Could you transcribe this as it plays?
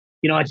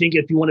I think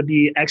if you want to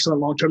be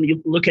excellent long term,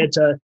 you look at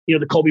the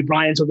Kobe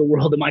Bryants of the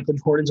world, the Michael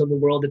Jordans of the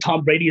world, the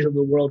Tom Brady's of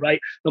the world, right?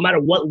 No matter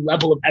what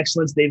level of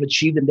excellence they've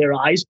achieved in their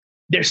eyes,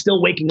 they're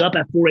still waking up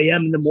at 4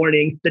 a.m. in the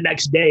morning the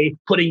next day,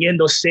 putting in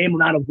those same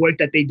amount of work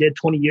that they did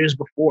 20 years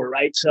before,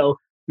 right? So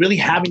really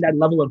having that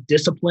level of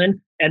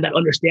discipline and that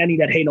understanding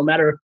that, hey, no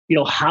matter,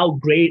 how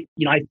great,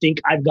 I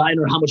think I've gotten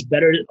or how much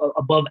better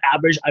above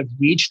average I've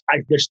reached,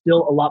 there's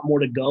still a lot more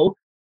to go.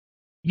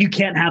 You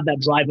can't have that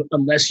drive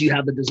unless you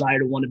have the desire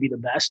to want to be the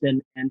best.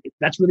 And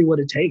that's really what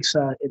it takes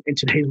in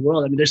today's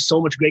world. I mean, there's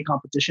so much great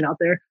competition out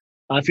there.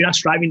 If you're not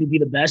striving to be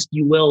the best,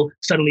 you will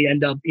suddenly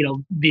end up,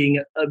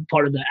 being a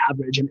part of the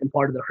average and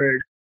part of the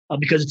herd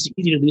because it's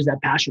easy to lose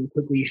that passion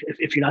quickly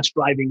if you're not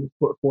striving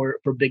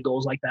for big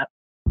goals like that.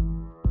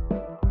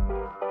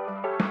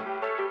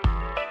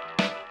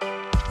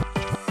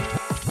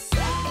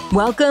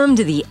 Welcome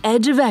to the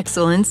Edge of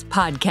Excellence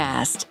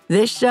podcast.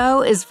 This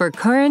show is for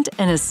current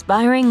and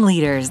aspiring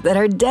leaders that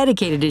are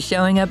dedicated to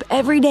showing up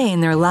every day in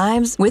their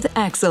lives with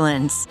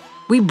excellence.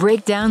 We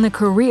break down the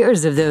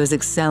careers of those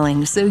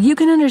excelling so you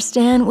can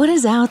understand what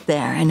is out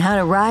there and how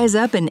to rise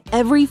up in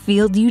every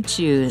field you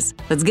choose.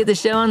 Let's get the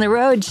show on the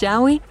road,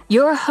 shall we?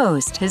 Your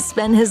host has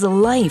spent his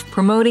life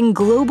promoting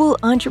global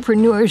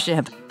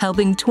entrepreneurship,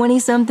 helping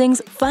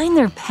 20-somethings find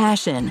their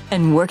passion,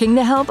 and working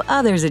to help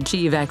others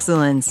achieve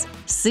excellence.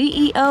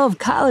 CEO of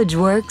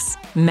CollegeWorks,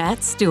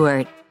 Matt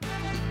Stewart.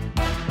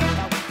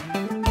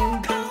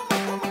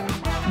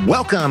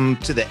 Welcome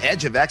to the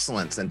Edge of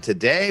Excellence, and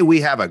today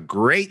we have a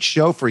great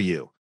show for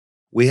you.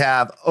 We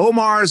have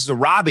Omar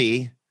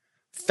Zarabi,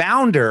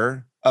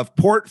 founder of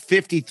Port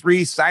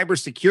 53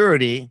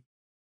 Cybersecurity,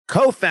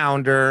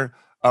 co-founder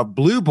of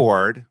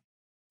Blueboard,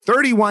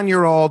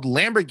 31-year-old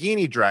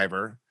Lamborghini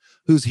driver,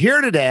 who's here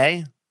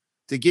today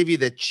to give you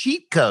the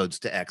cheat codes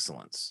to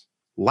excellence,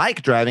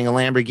 like driving a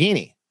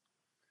Lamborghini.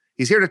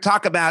 He's here to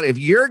talk about if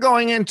you're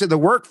going into the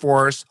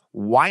workforce,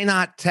 why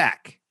not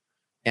tech?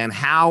 And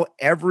how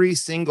every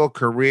single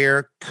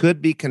career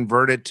could be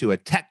converted to a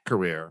tech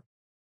career,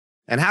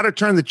 and how to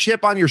turn the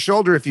chip on your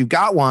shoulder, if you've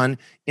got one,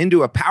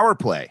 into a power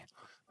play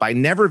by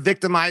never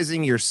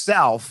victimizing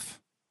yourself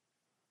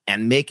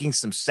and making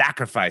some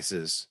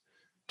sacrifices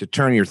to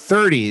turn your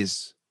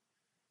 30s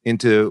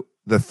into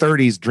the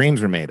 30s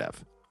dreams were made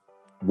of.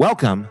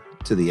 Welcome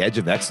to the Edge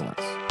of Excellence.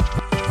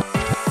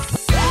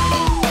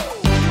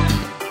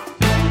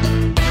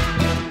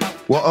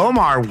 Well,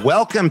 Omar,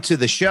 welcome to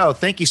the show.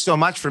 Thank you so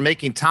much for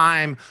making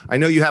time. I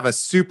know you have a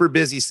super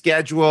busy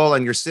schedule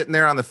and you're sitting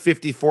there on the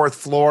 54th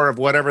floor of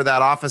whatever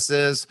that office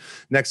is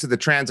next to the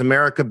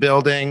Transamerica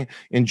building,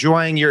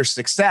 enjoying your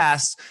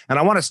success. And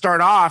I want to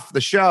start off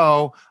the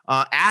show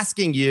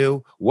asking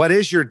you, what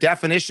is your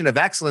definition of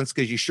excellence?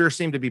 Because you sure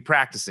seem to be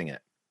practicing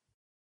it.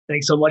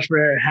 Thanks so much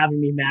for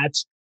having me, Matt.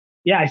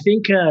 Yeah, I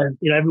think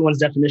everyone's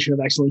definition of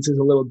excellence is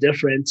a little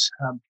different.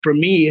 For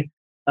me,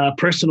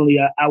 personally,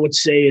 I would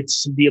say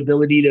it's the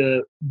ability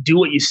to do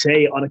what you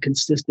say on a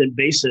consistent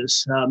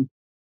basis.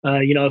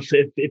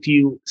 If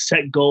you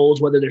set goals,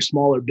 whether they're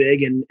small or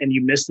big, and you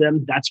miss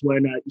them, that's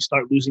when you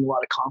start losing a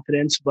lot of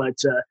confidence. But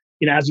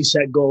as you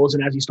set goals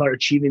and as you start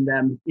achieving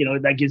them,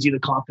 that gives you the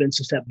confidence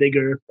to set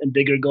bigger and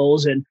bigger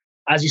goals. And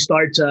as you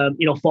start,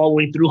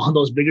 following through on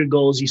those bigger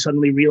goals, you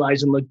suddenly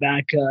realize and look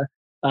back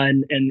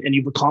and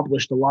you've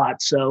accomplished a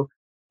lot. So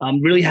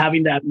really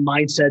having that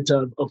mindset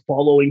of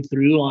following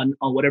through on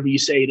whatever you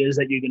say it is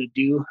that you're going to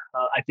do,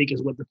 I think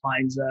is what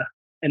defines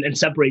and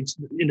separates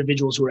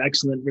individuals who are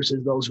excellent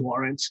versus those who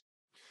aren't.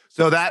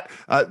 So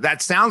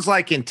that sounds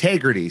like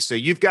integrity. So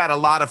you've got a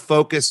lot of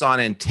focus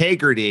on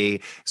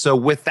integrity. So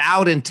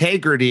without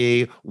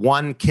integrity,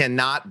 one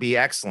cannot be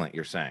excellent,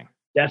 you're saying?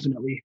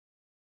 Definitely.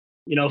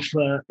 If,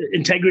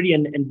 integrity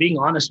and being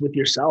honest with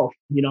yourself,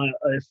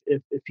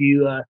 if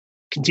you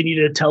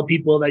continue to tell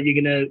people that you're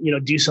going to,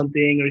 do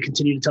something, or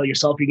continue to tell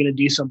yourself you're going to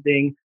do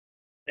something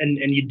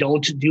and you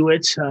don't do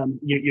it,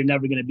 you're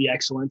never going to be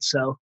excellent.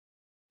 So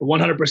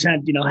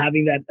 100%,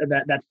 having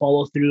that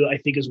follow through, I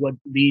think, is what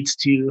leads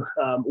to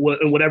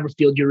whatever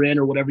field you're in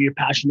or whatever your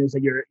passion is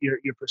that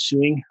you're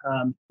pursuing.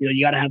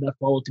 You got to have that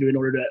follow through in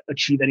order to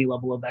achieve any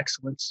level of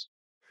excellence.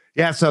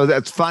 Yeah, so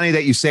that's funny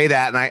that you say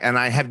that, and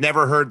I have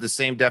never heard the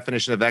same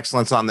definition of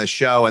excellence on this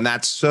show, and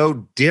that's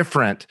so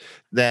different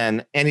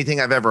than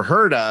anything I've ever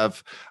heard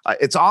of.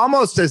 It's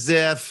almost as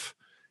if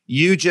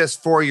you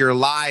just for your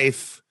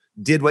life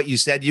did what you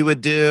said you would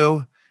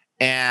do,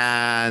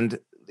 and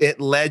it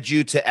led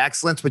you to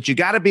excellence. But you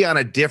got to be on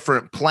a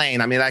different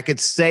plane. I mean, I could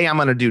say I'm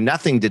going to do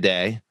nothing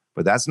today,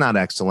 but that's not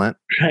excellent.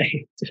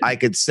 Right. I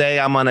could say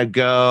I'm going to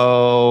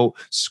go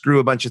screw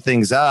a bunch of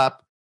things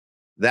up.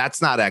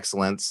 That's not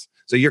excellence.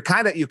 So you're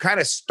kind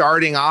of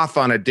starting off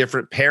on a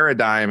different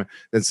paradigm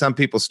than some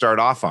people start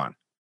off on.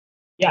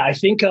 Yeah, I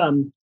think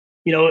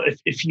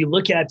if you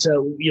look at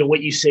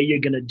what you say you're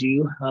going to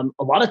do,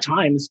 a lot of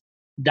times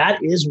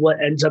that is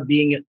what ends up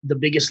being the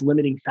biggest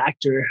limiting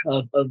factor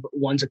of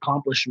one's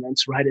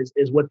accomplishments. Right,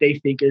 is what they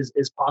think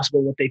is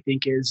possible, what they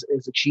think is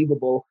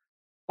achievable.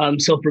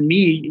 So for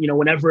me,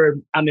 whenever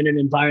I'm in an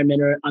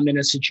environment or I'm in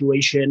a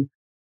situation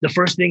the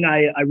first thing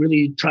I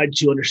really tried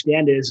to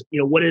understand is,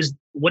 what is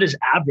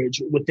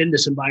average within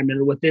this environment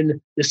or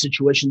within this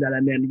situation that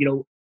I'm in,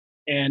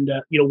 and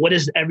what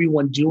is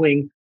everyone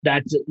doing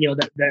that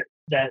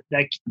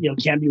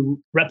can be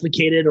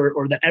replicated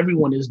or that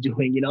everyone is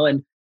doing,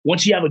 and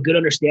once you have a good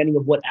understanding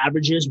of what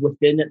average is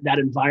within that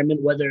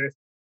environment, whether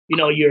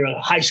you're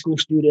a high school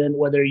student,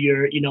 whether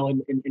you're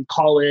in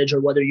college, or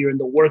whether you're in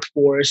the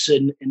workforce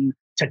in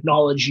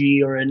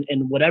technology or in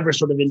whatever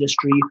sort of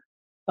industry.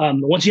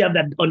 Once you have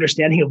that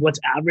understanding of what's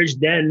average,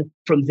 then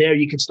from there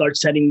you can start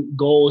setting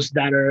goals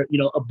that are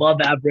above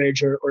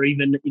average or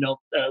even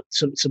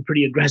some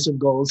pretty aggressive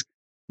goals.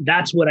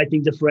 That's what I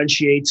think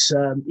differentiates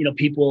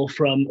people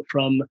from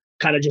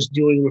kind of just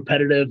doing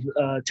repetitive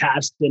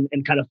tasks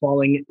and kind of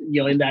falling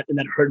in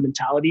that herd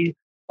mentality.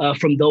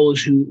 From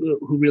those who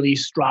really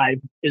strive,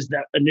 is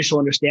that initial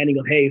understanding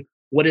of, hey,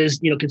 what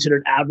is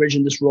considered average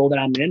in this role that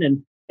I'm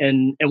in,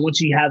 and once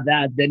you have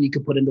that, then you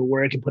can put in the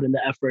work and put in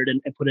the effort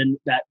and put in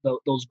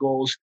those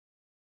goals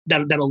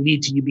that'll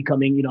lead to you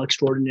becoming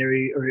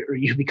extraordinary or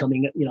you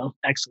becoming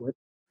excellent.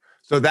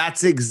 So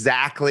that's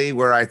exactly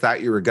where I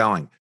thought you were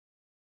going.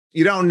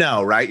 You don't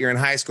know, right? You're in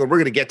high school. We're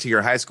going to get to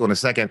your high school in a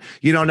second.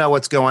 You don't know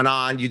what's going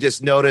on. You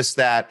just notice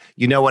that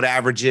you know what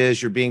average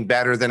is. You're being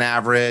better than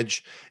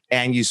average,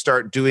 and you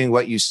start doing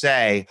what you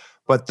say.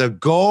 But the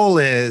goal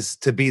is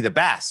to be the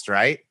best,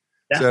 right?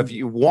 Definitely. So if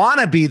you want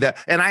to be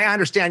and I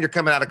understand you're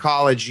coming out of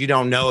college, you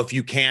don't know if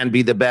you can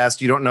be the best.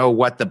 You don't know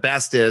what the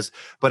best is.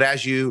 But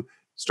as you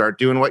start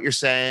doing what you're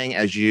saying,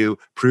 as you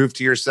prove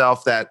to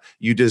yourself that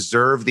you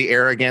deserve the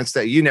arrogance,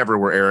 that you never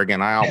were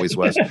arrogant. I always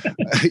was.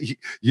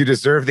 You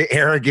deserve the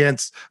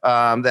arrogance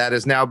that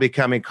is now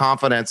becoming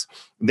confidence.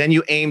 Then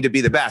you aim to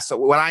be the best. So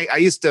when I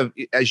used to,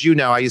 as you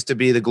know, I used to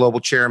be the global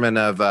chairman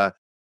of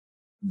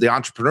the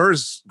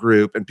entrepreneurs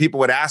group, and people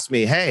would ask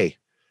me, hey,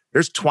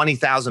 there's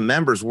 20,000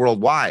 members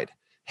worldwide.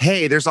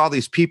 Hey, there's all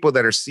these people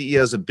that are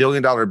CEOs of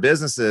billion-dollar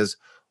businesses.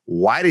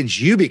 Why did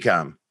you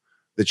become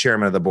the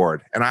chairman of the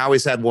board? And I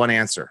always had one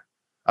answer.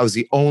 I was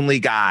the only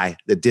guy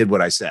that did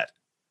what I said.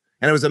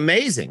 And it was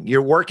amazing.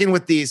 You're working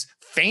with these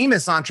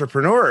famous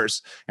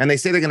entrepreneurs and they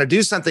say they're going to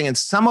do something and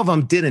some of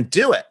them didn't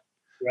do it.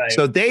 Right.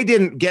 So they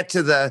didn't get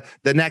to the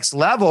next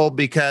level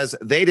because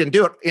they didn't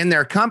do it in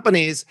their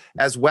companies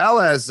as well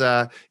as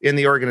in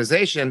the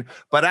organization.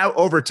 But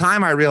over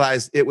time, I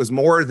realized it was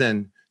more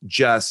than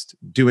just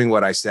doing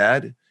what I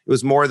said. It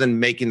was more than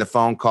making the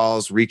phone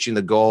calls, reaching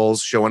the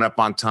goals, showing up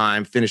on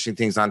time, finishing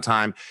things on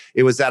time.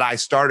 It was that I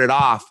started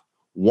off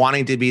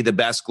wanting to be the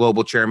best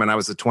global chairman. I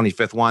was the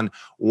 25th one,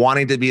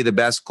 wanting to be the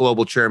best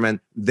global chairman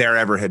there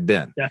ever had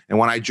been. Yeah. And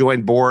when I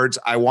joined boards,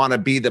 I want to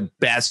be the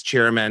best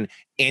chairman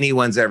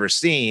anyone's ever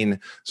seen.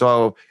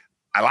 So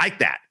I like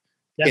that.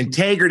 Definitely.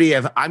 Integrity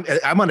of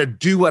I'm going to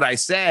do what I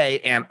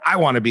say and I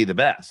want to be the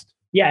best.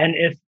 Yeah. And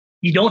if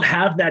you don't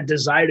have that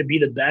desire to be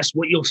the best,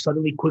 what you'll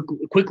suddenly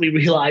quickly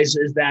realize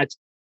is that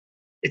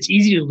it's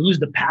easy to lose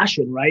the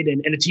passion, right?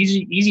 And it's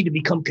easy to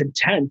become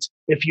content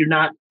if you're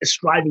not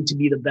striving to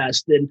be the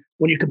best. And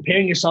when you're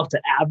comparing yourself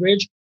to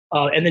average,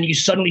 and then you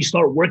suddenly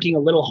start working a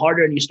little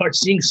harder and you start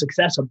seeing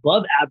success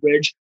above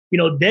average,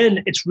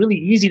 then it's really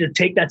easy to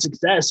take that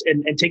success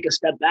and take a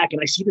step back.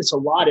 And I see this a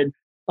lot. And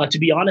to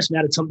be honest,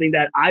 Matt, it's something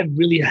that I've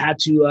really had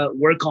to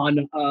work on,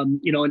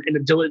 in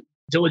a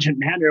diligent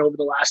manner over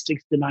the last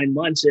 6 to 9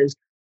 months. Is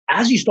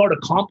as you start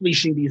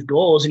accomplishing these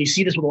goals, and you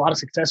see this with a lot of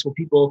successful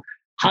people,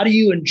 how do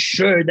you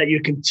ensure that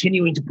you're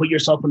continuing to put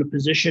yourself in a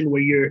position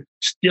where you're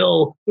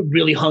still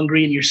really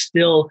hungry and you're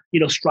still,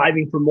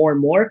 striving for more and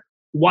more,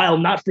 while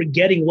not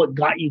forgetting what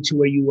got you to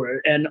where you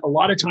were? And a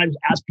lot of times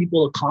as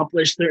people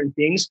accomplish certain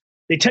things,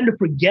 they tend to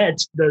forget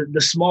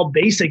the small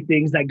basic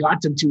things that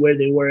got them to where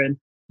they were. And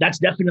that's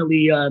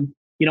definitely,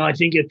 I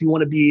think if you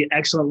want to be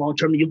excellent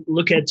long-term, you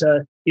look at,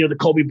 the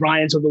Kobe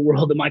Bryants of the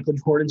world, the Michael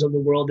Jordans of the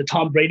world, the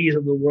Tom Brady's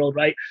of the world,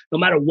 right? No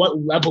matter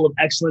what level of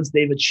excellence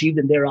they've achieved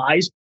in their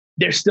eyes,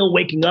 they're still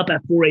waking up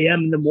at 4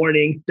 a.m. in the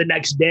morning the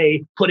next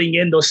day, putting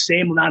in those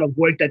same amount of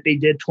work that they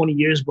did 20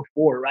 years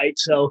before, right?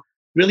 So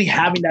really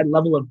having that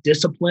level of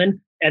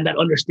discipline and that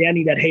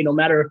understanding that, hey, no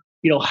matter,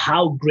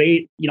 how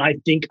great, I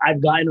think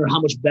I've gotten or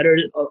how much better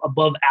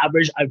above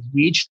average I've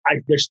reached,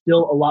 there's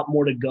still a lot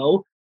more to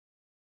go.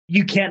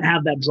 You can't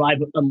have that drive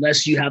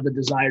unless you have the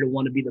desire to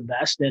want to be the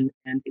best. And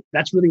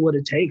that's really what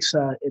it takes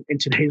in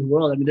today's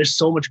world. I mean, there's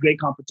so much great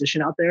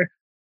competition out there.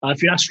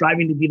 If you're not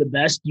striving to be the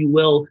best, you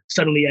will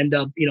suddenly end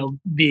up,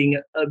 being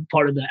a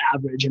part of the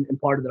average and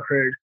part of the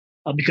herd,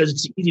 because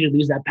it's easy to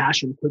lose that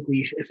passion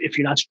quickly if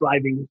you're not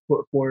striving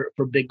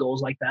for big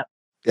goals like that.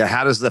 Yeah.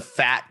 How does the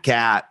fat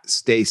cat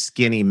stay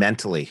skinny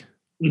mentally?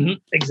 Mm-hmm,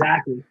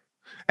 exactly.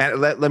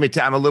 And let me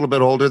tell you, I'm a little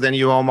bit older than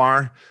you,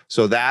 Omar.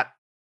 So that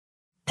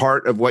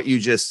part of what you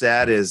just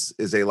said is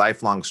a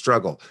lifelong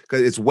struggle,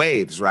 because it's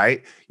waves,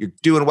 right? You're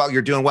doing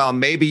well. And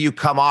maybe you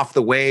come off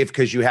the wave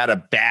because you had a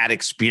bad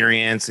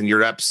experience and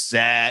you're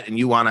upset and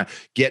you want to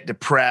get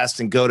depressed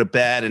and go to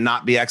bed and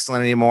not be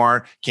excellent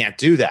anymore. Can't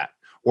do that.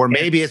 Or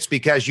maybe it's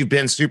because you've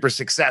been super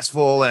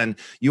successful and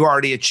you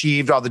already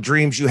achieved all the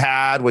dreams you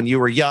had when you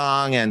were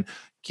young, and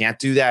can't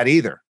do that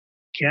either.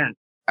 can't.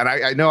 And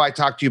I know I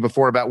talked to you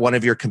before about one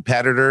of your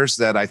competitors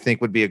that I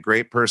think would be a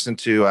great person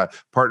to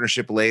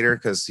partnership later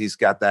because he's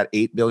got that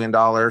 $8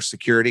 billion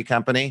security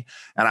company.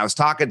 And I was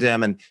talking to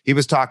him and he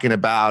was talking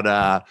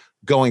about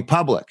going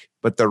public.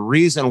 But the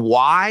reason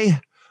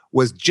why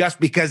was just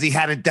because he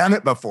hadn't done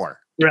it before.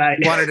 Right.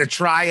 He wanted to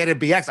try it at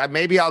BX.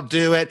 Maybe I'll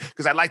do it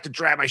because I'd like to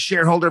drive my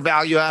shareholder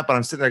value up. And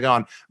I'm sitting there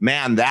going,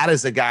 man, that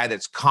is a guy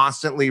that's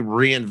constantly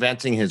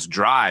reinventing his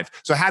drive.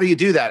 So how do you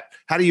do that?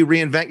 How do you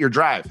reinvent your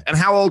drive? And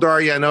how old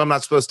are you? I know I'm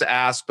not supposed to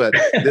ask, but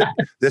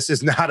this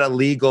is not a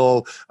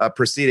legal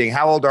proceeding.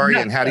 How old are you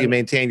and how do you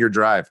maintain your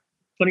drive?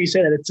 Funny you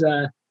say that. It's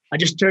I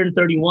just turned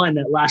 31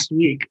 last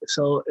week.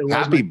 So it was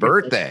happy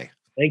birthday.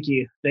 Thank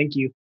you. Thank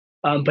you.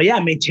 But yeah,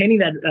 maintaining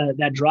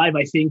that drive,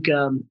 I think,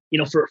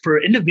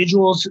 for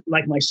individuals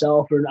like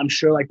myself, or I'm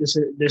sure like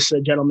this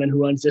gentleman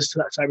who runs this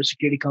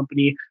cybersecurity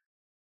company,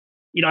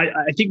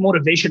 I think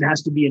motivation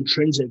has to be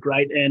intrinsic,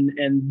 right?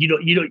 And you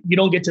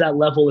don't get to that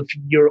level if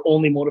you're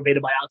only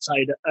motivated by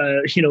outside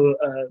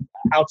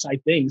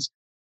things.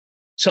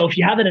 So if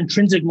you have an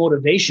intrinsic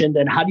motivation,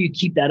 then how do you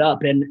keep that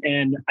up?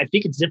 And I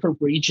think it's different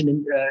for each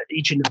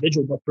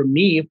individual. But for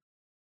me,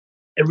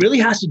 it really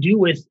has to do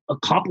with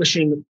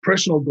accomplishing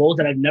personal goals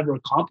that I've never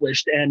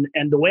accomplished. And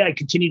the way I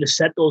continue to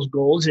set those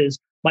goals is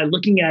by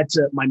looking at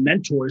my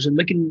mentors and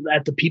looking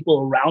at the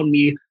people around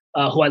me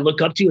who I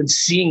look up to and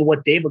seeing what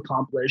they've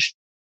accomplished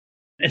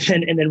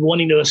and then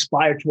wanting to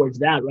aspire towards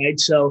that. Right.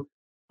 So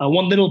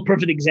one little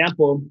perfect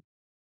example.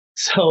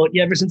 So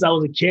ever since I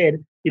was a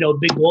kid, a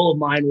big goal of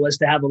mine was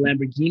to have a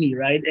Lamborghini.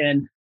 Right.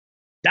 And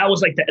that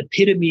was like the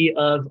epitome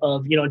of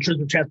in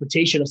terms of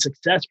transportation of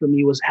success for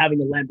me was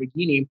having a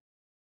Lamborghini.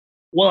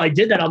 Well, I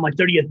did that on my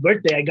 30th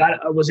birthday.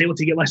 I was able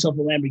to get myself a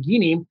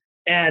Lamborghini.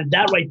 And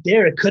that right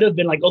there, it could have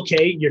been like,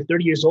 okay, you're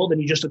 30 years old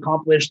and you just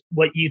accomplished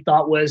what you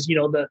thought was,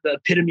 the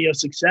epitome of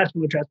success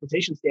from a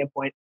transportation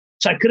standpoint.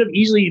 So I could have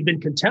easily been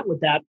content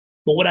with that.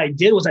 But what I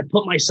did was I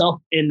put myself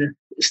in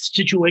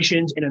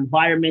situations and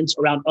environments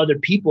around other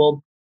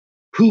people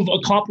who've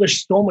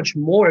accomplished so much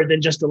more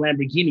than just a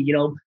Lamborghini.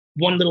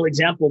 One little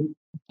example,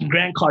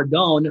 Grant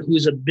Cardone,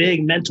 who's a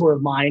big mentor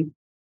of mine,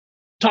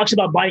 talks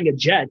about buying a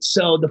jet.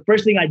 So the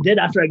first thing I did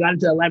after I got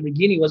into a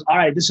Lamborghini was, all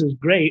right, this is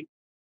great.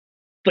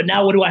 But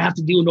now what do I have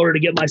to do in order to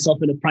get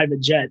myself in a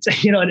private jet,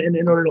 in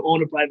order to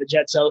own a private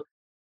jet? So,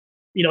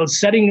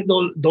 setting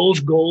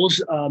those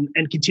goals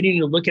and continuing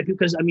to look at,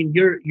 because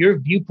your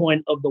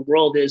viewpoint of the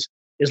world is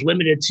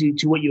limited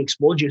to what you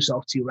expose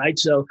yourself to, right?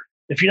 So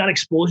if you're not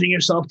exposing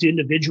yourself to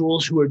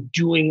individuals who are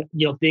doing,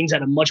 things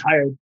at a much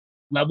higher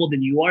level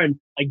than you are, and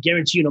I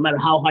guarantee you, no matter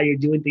how high you're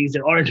doing things,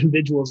 there are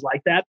individuals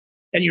like that.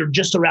 And you're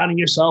just surrounding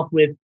yourself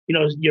with,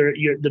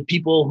 the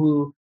people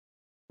who,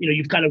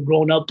 you've kind of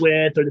grown up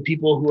with, or the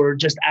people who are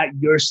just at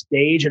your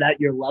stage and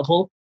at your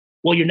level.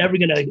 Well, you're never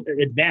going to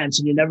advance,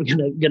 and you're never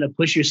going to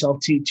push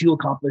yourself to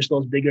accomplish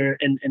those bigger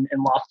and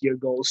loftier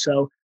goals.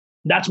 So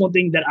that's one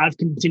thing that I've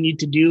continued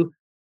to do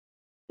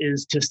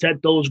is to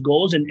set those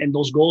goals, and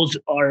those goals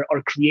are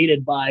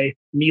created by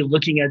me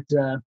looking at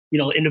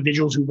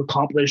individuals who've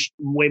accomplished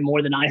way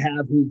more than I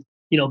have, who've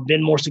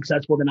been more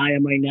successful than I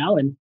am right now,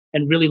 and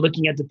really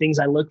looking at the things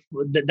I look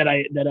for, that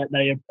I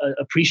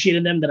appreciate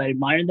in them, that I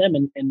admire in them,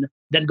 and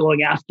then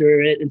going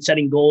after it and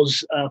setting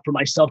goals for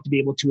myself to be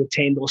able to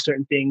attain those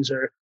certain things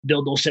or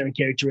build those certain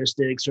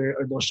characteristics or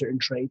those certain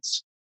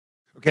traits.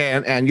 Okay,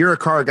 and you're a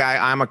car guy.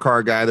 I'm a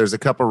car guy. There's a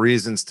couple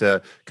reasons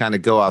to kind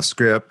of go off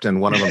script, and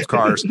one of them's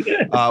cars.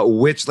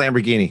 Which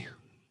Lamborghini?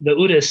 The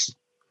Urus.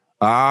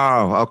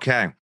 Oh,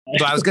 okay.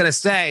 So I was going to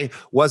say,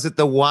 was it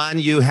the one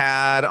you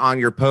had on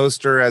your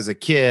poster as a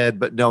kid?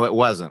 But no, it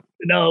wasn't.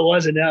 No, it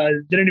wasn't.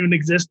 It didn't even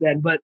exist then.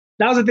 But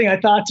that was the thing. I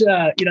thought,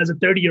 as a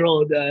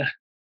 30-year-old, it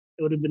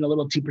would have been a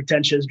little too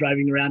pretentious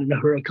driving around in a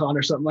Huracan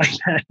or something like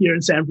that here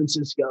in San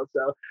Francisco.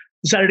 So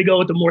decided to go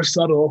with the more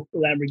subtle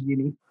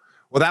Lamborghini.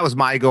 Well, that was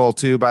my goal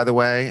too, by the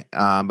way.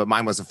 But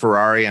mine was a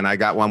Ferrari, and I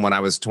got one when I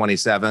was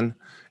 27.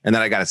 And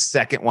then I got a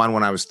second one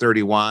when I was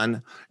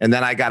 31. And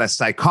then I got a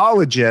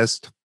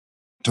psychologist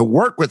to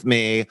work with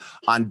me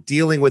on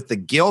dealing with the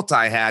guilt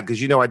I had.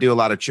 Because, I do a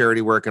lot of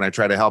charity work and I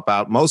try to help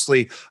out.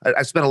 Mostly,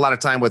 I spent a lot of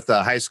time with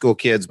high school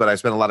kids, but I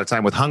spent a lot of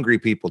time with hungry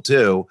people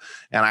too.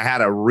 And I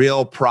had a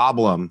real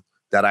problem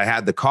that I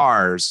had the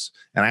cars,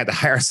 and I had to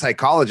hire a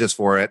psychologist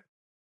for it.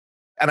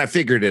 And I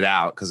figured it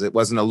out because it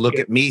wasn't a look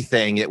at me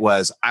thing. It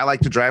was, I like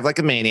to drive like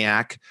a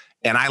maniac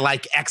and I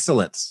like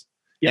excellence.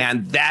 Yep.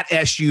 And that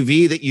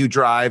SUV that you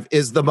drive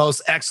is the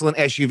most excellent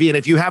SUV. And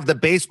if you have the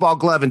baseball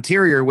glove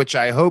interior, which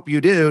I hope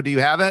you do you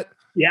have it?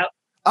 Yep.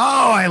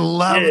 Oh, I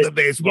love the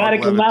baseball glove. You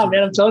got to come out,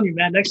 man. I'm telling you,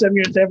 man. Next time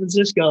you're in San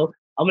Francisco,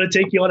 I'm going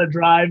to take you on a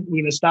drive.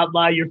 We're going to stop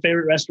by your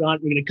favorite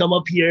restaurant. We're going to come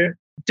up here,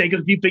 take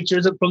a few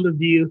pictures from the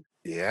view.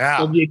 Yeah.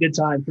 It'll be a good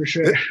time for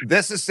sure.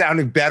 This is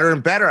sounding better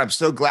and better. I'm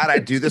so glad I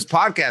do this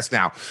podcast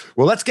now.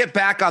 Well, let's get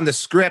back on the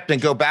script and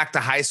go back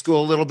to high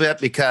school a little bit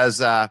because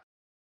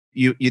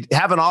You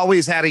haven't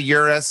always had a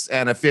Urus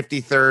and a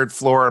 53rd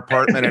floor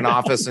apartment and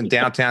office in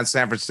downtown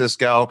San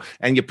Francisco,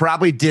 and you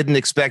probably didn't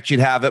expect you'd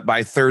have it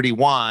by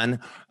 31.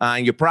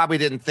 You probably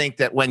didn't think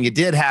that when you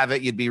did have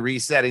it, you'd be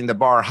resetting the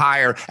bar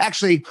higher.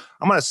 Actually,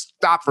 I'm going to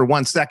stop for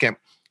 1 second.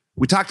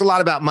 We talked a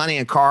lot about money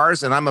and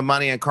cars, and I'm a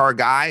money and car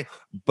guy,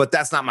 but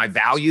that's not my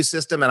value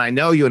system. And I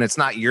know you, and it's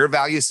not your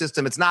value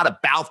system. It's not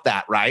about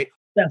that, right?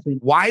 Definitely.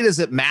 Why does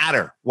it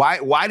matter?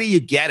 Why do you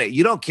get it?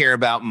 You don't care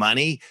about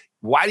money.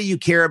 Why do you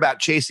care about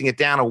chasing it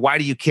down? Or why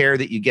do you care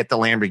that you get the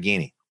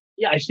Lamborghini?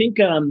 Yeah, I think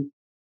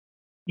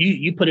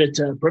you put it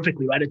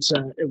perfectly, right? It's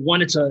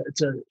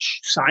a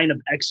sign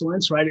of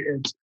excellence, right?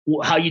 It's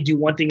how you do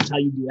one thing is how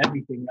you do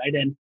everything, right?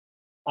 And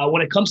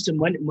when it comes to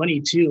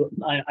money too,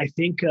 I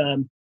think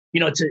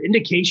it's an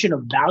indication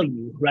of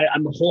value, right?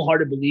 I'm a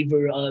wholehearted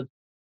believer of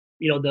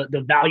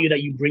the value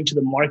that you bring to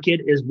the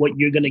market is what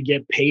you're going to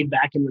get paid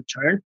back in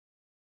return.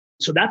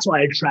 So that's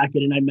why I track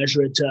it and I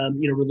measure it,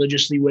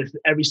 religiously with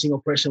every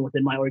single person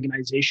within my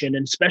organization,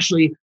 and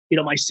especially,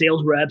 my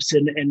sales reps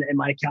and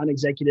my account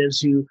executives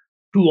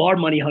who are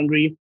money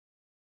hungry.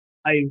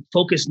 I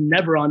focus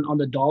never on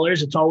the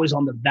dollars. It's always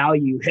on the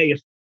value. Hey, if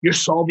you're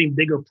solving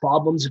bigger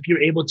problems, if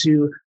you're able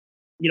to,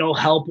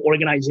 help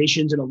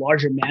organizations in a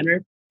larger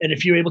manner, and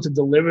if you're able to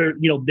deliver,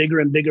 bigger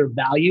and bigger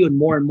value and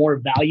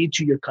more value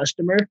to your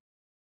customer,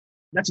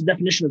 that's a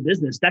definition of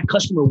business. That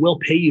customer will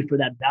pay you for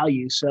that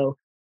value. So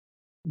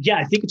yeah,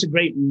 I think it's a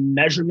great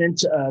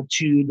measurement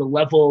to the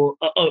level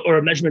or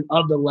a measurement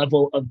of the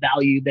level of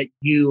value that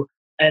you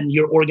and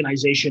your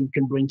organization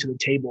can bring to the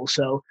table.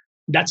 So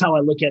that's how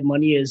I look at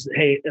money is,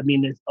 hey, I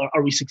mean,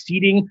 are we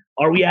succeeding?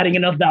 Are we adding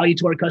enough value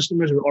to our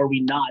customers or are we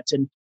not?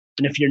 And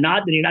if you're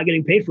not, then you're not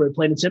getting paid for it,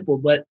 plain and simple.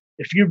 But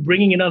if you're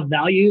bringing enough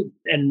value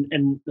and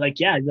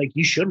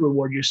you should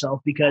reward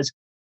yourself because,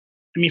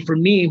 I mean, for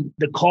me,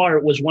 the car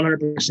was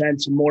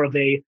 100% more of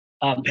a,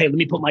 hey, let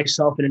me put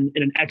myself in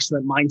an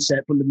excellent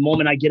mindset from the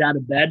moment I get out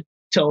of bed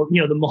till,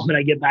 the moment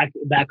I get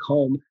back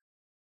home.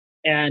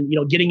 And,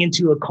 getting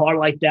into a car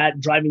like that,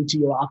 driving to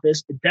your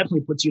office, it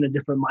definitely puts you in a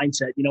different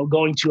mindset.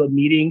 Going to a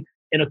meeting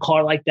in a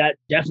car like that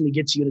definitely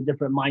gets you in a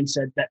different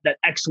mindset, that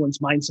excellence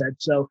mindset.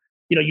 So,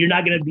 you're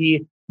not going to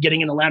be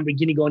getting in a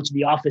Lamborghini, going to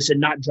the office and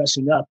not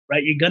dressing up,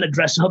 right? You're going to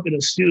dress up in a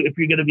suit if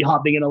you're going to be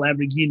hopping in a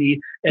Lamborghini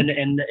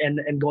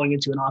and going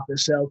into an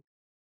office. So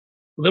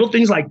little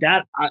things like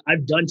that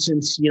I've done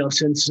since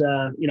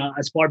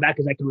as far back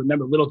as I can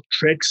remember, little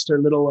tricks or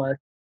little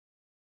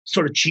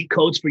sort of cheat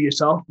codes for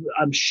yourself.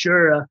 I'm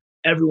sure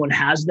everyone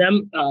has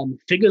them.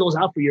 Figure those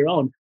out for your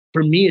own.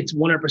 For me, it's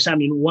 100%. I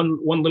mean,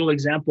 one little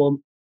example,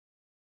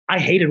 I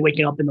hated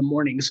waking up in the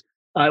mornings.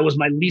 It was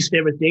my least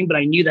favorite thing, but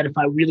I knew that if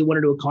I really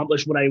wanted to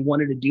accomplish what I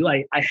wanted to do,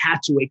 I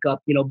had to wake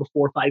up,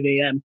 before 5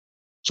 a.m.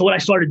 So what I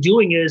started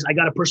doing is I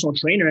got a personal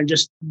trainer and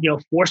just,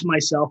 forced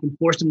myself and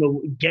forced him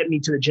to get me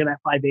to the gym at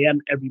 5 a.m.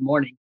 every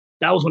morning.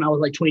 That was when I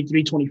was like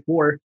 23,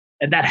 24,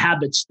 and that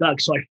habit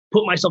stuck. So I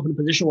put myself in a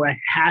position where I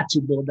had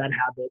to build that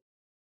habit.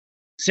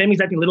 Same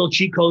exact thing, little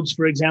cheat codes,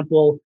 for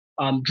example,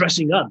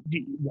 dressing up.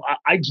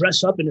 I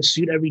dress up in a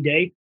suit every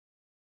day,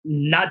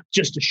 not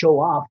just to show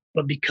off,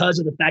 but because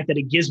of the fact that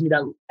it gives me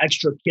that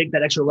extra kick,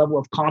 that extra level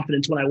of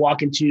confidence when I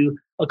walk into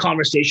a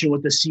conversation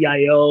with the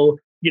CIO,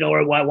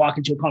 or when I walk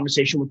into a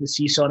conversation with the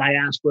CISO and I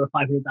ask for a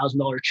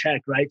 $500,000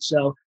 check, right?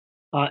 So,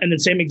 and the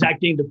same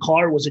exact thing, the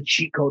car was a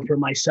cheat code for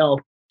myself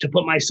to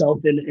put myself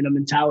in a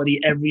mentality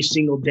every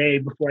single day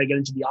before I get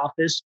into the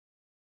office.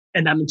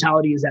 And that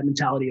mentality is that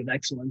mentality of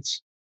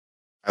excellence.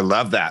 I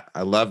love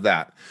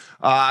that.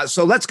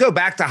 So let's go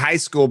back to high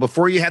school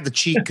before you had the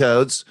cheat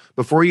codes,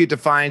 before you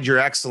defined your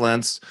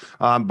excellence,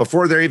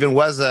 before there even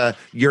was a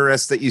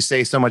Urus that you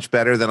say so much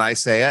better than I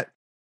say it.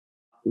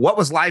 What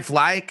was life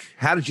like?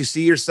 How did you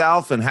see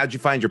yourself and how did you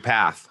find your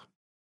path?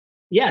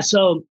 Yeah.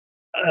 So,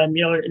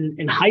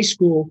 in high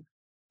school,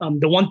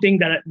 the one thing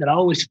that I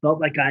always felt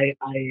like I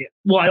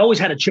always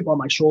had a chip on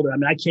my shoulder. I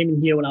mean, I came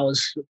in here when I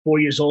was 4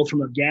 years old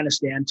from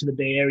Afghanistan to the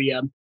Bay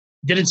Area,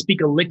 didn't speak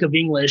a lick of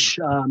English.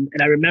 And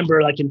I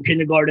remember like in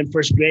kindergarten,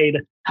 first grade,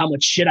 how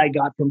much shit I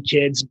got from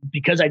kids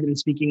because I didn't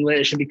speak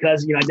English and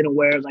because, I didn't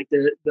wear like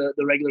the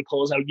regular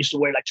clothes. I used to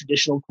wear like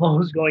traditional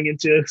clothes going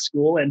into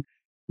school. And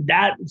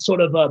that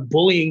sort of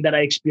bullying that I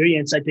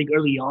experienced, I think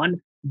early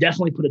on,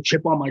 definitely put a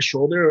chip on my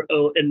shoulder.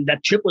 And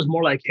that chip was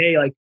more like, hey,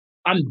 like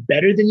I'm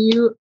better than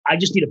you. I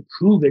just need to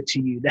prove it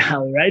to you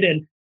now, right?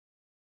 And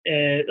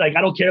like,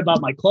 I don't care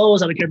about my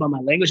clothes. I don't care about my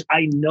language.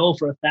 I know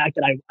for a fact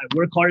that I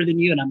work harder than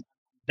you and I'm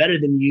better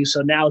than you.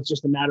 So now it's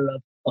just a matter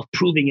of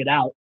proving it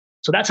out.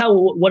 So that's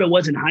what it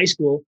was in high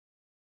school.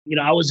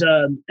 I was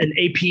an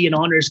AP and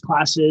honors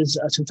classes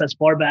since as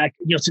far back,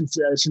 since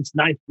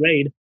ninth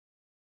grade.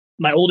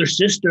 My older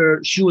sister,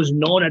 she was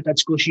known at that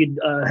school. She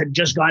had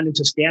just gotten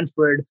into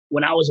Stanford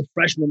when I was a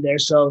freshman there.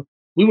 So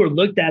we were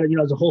looked at,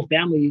 as a whole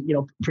family,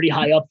 pretty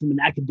high up from an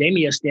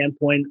academia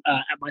standpoint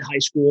at my high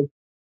school.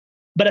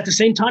 But at the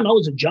same time, I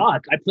was a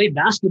jock. I played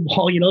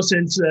basketball,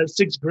 since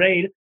sixth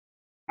grade.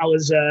 I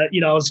was, I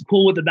was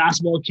cool with the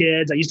basketball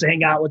kids. I used to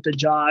hang out with the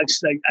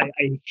jocks.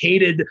 I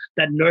hated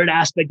that nerd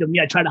aspect of me.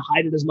 I tried to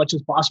hide it as much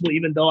as possible,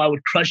 even though I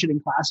would crush it in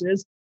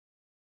classes.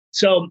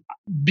 So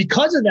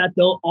because of that,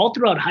 though, all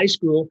throughout high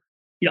school,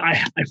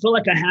 I felt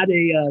like I had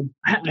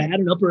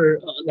an upper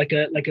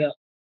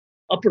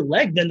upper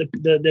leg than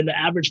the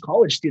average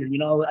college student.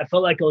 I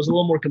felt like I was a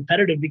little more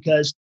competitive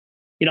because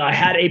I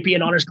had AP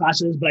and honors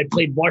classes, but I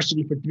played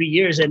varsity for 3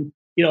 years, and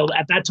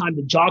at that time,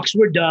 the jocks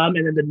were dumb,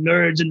 and then the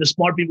nerds and the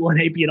smart people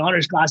in AP and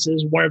honors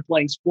classes weren't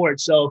playing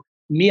sports. So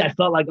me, I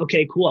felt like,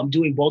 okay, cool. I'm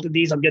doing both of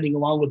these. I'm getting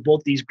along with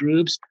both these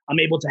groups. I'm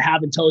able to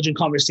have intelligent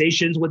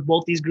conversations with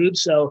both these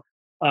groups. So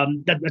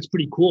that's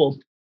pretty cool.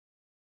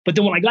 But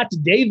then when I got to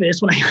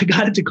Davis, when I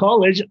got into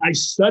college, I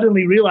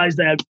suddenly realized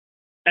that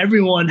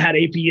everyone had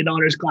AP and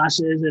honors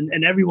classes,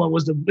 and everyone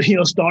was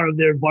the star of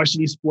their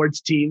varsity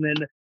sports team.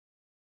 And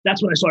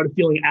that's when I started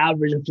feeling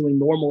average and feeling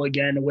normal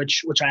again,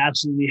 which I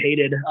absolutely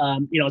hated.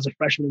 As a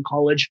freshman in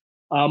college,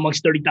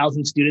 amongst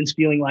 30,000 students,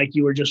 feeling like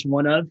you were just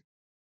one of.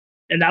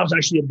 And that was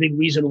actually a big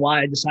reason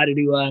why I decided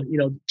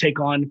to, take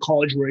on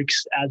College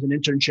Works as an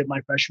internship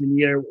my freshman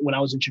year when I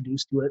was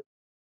introduced to it.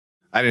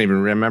 I didn't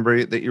even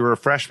remember that you were a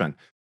freshman.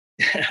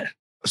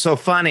 So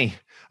funny.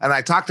 And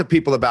I talk to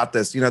people about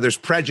this. There's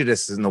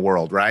prejudices in the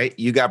world, right?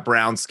 You got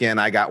brown skin,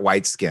 I got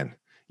white skin.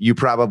 You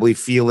probably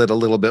feel it a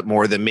little bit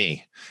more than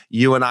me.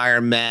 You and I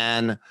are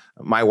men.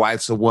 My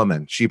wife's a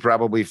woman. She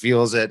probably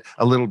feels it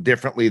a little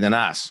differently than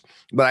us.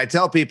 But I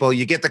tell people,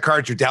 you get the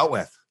cards you're dealt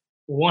with.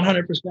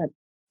 100%.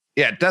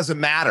 Yeah, it doesn't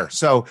matter.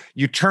 So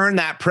you turn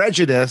that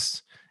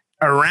prejudice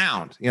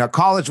around.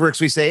 College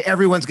Works, we say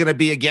everyone's going to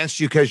be against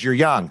you because you're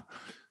young.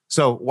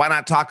 So why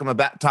not talk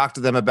to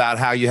them about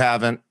how you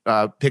haven't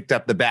picked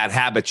up the bad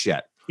habits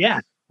yet?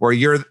 Yeah. Or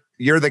you're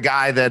the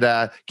guy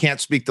that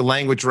can't speak the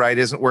language right,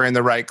 isn't wearing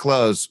the right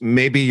clothes.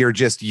 Maybe you're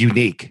just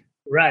unique.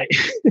 Right.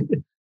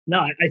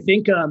 No, I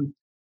think,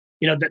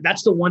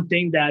 that's the one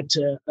thing that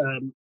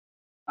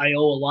I owe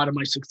a lot of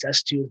my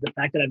success to, is the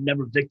fact that I've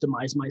never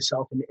victimized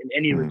myself in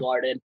any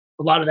regard. And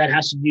a lot of that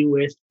has to do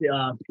with,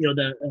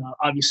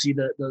 obviously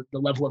the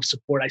level of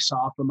support I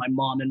saw from my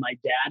mom and my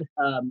dad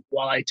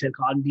while I took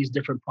on these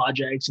different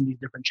projects and these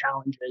different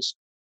challenges.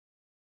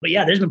 But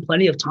yeah, there's been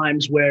plenty of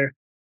times where,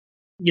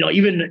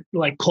 even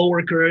like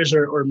coworkers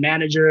or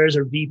managers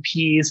or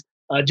VPs,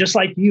 just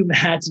like you,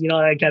 Matt,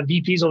 like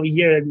VPs over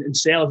here in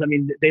sales. I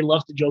mean, they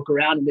love to joke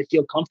around and they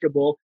feel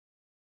comfortable.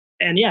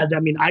 And yeah, I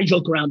mean, I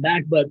joke around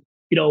back, but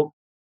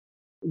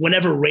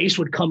whenever race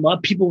would come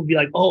up, people would be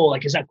like, oh,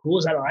 like, is that cool?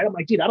 Is that all right? I'm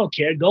like, dude, I don't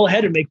care. Go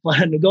ahead and make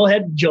fun. Go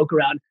ahead and joke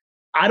around.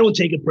 I don't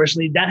take it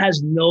personally. That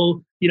has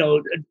no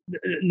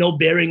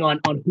bearing on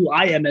who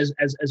I am as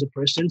a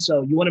person.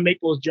 So you want to make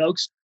those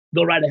jokes,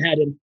 go right ahead.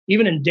 And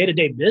even in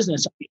day-to-day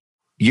business,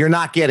 you're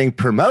not getting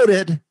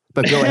promoted,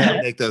 but go ahead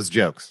and make those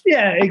jokes.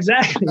 Yeah,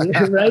 exactly.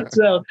 Right.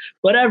 So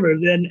whatever.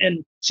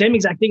 And same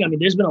exact thing. I mean,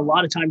 there's been a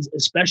lot of times,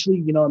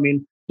 especially,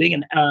 being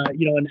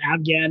an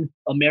Afghan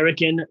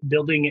American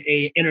building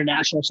a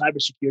international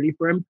cybersecurity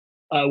firm,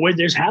 where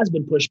there has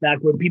been pushback,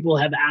 where people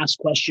have asked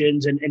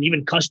questions and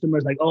even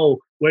customers like, oh,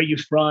 where are you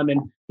from?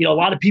 And, a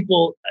lot of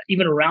people,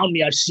 even around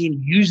me, I've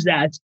seen use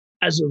that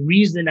as a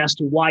reason as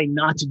to why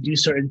not to do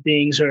certain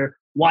things, or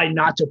why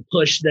not to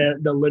push the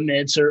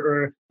limits,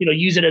 or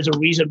use it as a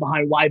reason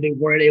behind why they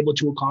weren't able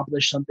to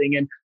accomplish something.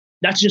 And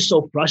that's just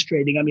so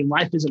frustrating. I mean,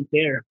 life isn't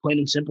fair, plain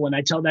and simple. And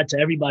I tell that to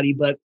everybody,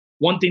 but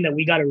one thing that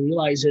we got to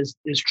realize is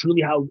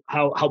truly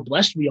how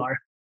blessed we are.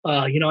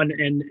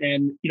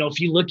 If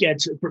you look at,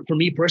 for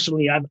me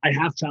personally, I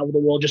have traveled the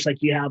world just like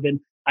you have, and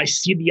I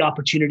see the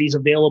opportunities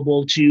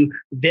available to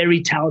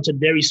very talented,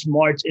 very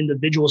smart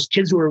individuals,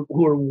 kids who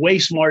are way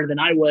smarter than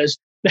I was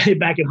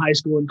back in high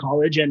school and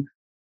college, and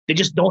they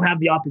just don't have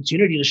the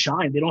opportunity to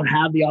shine. They don't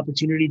have the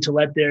opportunity to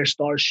let their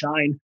stars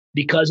shine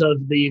because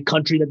of the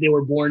country that they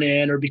were born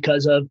in, or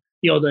because of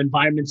the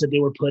environments that they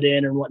were put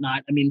in and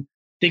whatnot. I mean,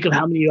 think of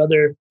how many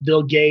other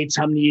Bill Gates,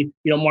 how many,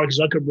 Mark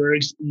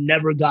Zuckerbergs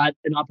never got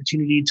an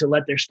opportunity to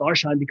let their star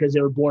shine because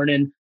they were born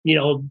in,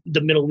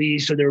 the Middle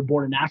East, or they were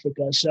born in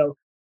Africa. So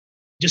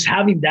just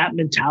having that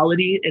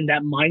mentality and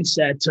that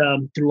mindset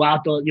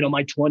throughout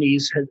my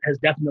 20s has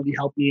definitely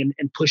helped me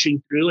in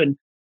pushing through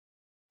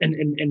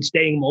and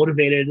staying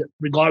motivated,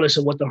 regardless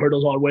of what the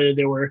hurdles are, whether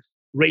they were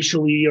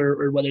racially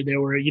or whether they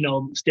were,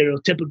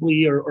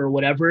 stereotypically or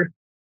whatever.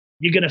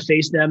 You're going to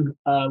face them,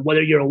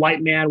 whether you're a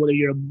white man, whether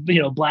you're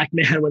a black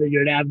man, whether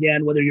you're an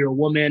Afghan, whether you're a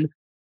woman.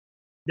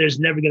 There's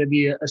never going to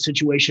be a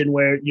situation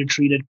where you're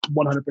treated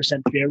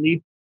 100%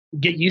 fairly.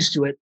 Get used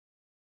to it.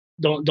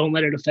 Don't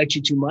let it affect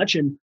you too much,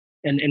 and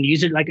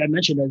use it, like I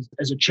mentioned,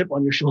 as a chip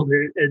on your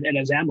shoulder and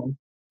as ammo.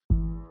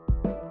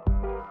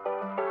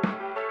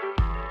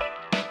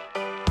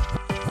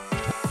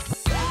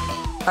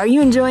 Are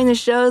you enjoying the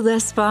show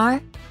thus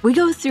far? We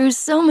go through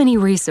so many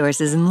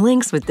resources and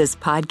links with this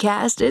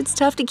podcast, it's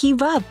tough to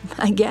keep up.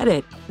 I get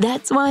it.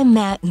 That's why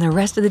Matt and the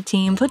rest of the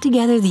team put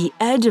together the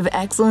Edge of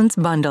Excellence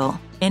bundle.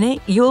 In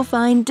it, you'll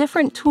find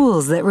different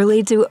tools that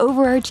relate to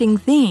overarching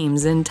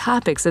themes and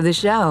topics of the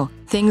show.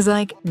 Things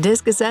like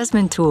DISC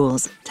assessment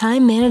tools,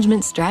 time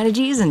management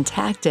strategies and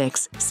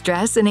tactics,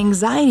 stress and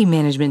anxiety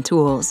management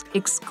tools,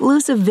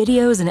 exclusive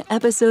videos and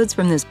episodes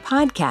from this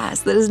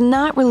podcast that is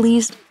not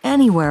released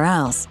anywhere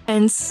else,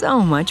 and so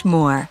much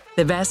more.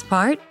 The best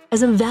part?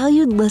 As a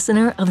valued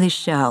listener of this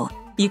show,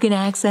 you can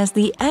access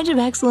the Edge of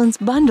Excellence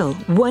bundle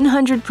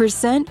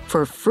 100%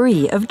 for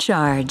free of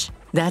charge.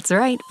 That's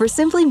right, for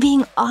simply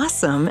being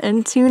awesome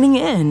and tuning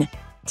in.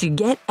 To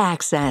get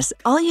access,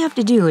 all you have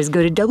to do is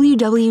go to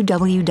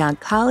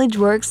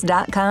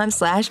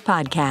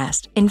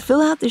www.collegeworks.com/podcast and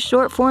fill out the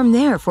short form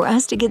there for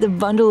us to get the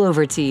bundle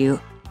over to you.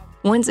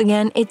 Once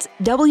again, it's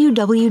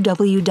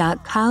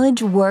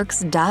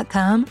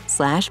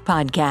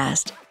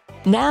www.collegeworks.com/podcast.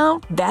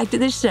 Now, back to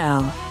the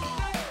show.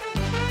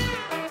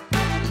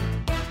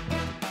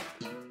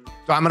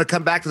 So I'm going to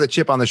come back to the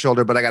chip on the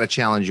shoulder, but I got to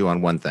challenge you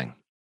on one thing.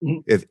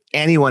 If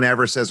anyone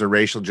ever says a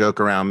racial joke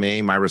around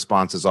me, my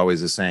response is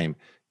always the same.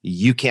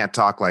 You can't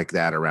talk like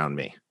that around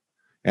me.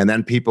 And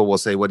then people will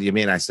say, what do you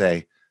mean? I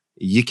say,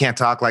 you can't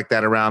talk like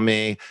that around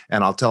me.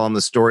 And I'll tell them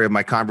the story of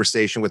my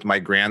conversation with my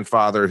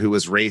grandfather who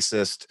was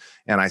racist.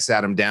 And I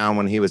sat him down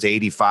when he was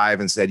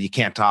 85 and said, you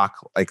can't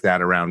talk like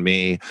that around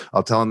me.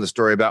 I'll tell him the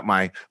story about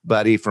my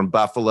buddy from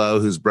Buffalo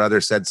whose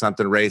brother said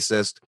something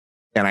racist.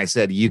 And I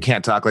said, you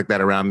can't talk like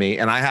that around me.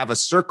 And I have a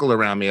circle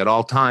around me at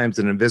all times,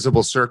 an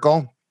invisible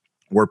circle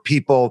where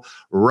people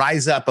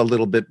rise up a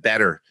little bit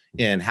better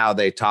in how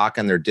they talk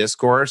in their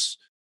discourse,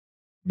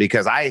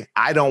 because I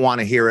don't want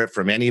to hear it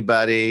from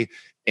anybody,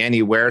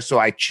 anywhere. So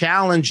I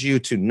challenge you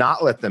to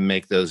not let them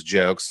make those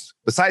jokes,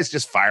 besides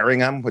just firing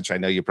them, which I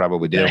know you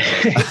probably do.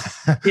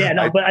 Yeah,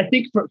 no, but I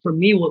think for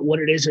me, what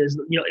it is,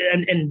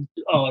 and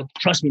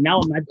trust me,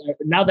 now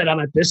that I'm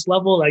at this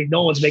level, like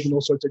no one's making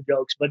those sorts of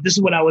jokes, but this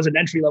is when I was an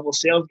entry level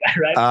sales guy,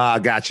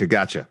 right?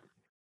 Gotcha.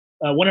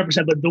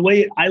 100%. But the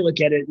way I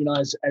look at it,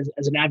 as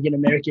an Afghan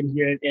American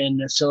here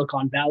in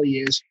Silicon Valley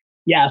is,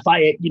 yeah, if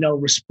I,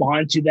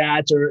 respond to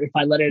that, or if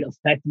I let it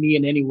affect me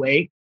in any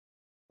way,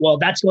 well,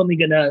 that's only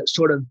going to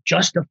sort of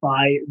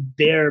justify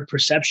their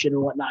perception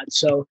and whatnot.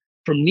 So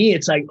for me,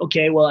 it's like,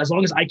 okay, well, as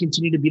long as I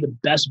continue to be the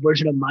best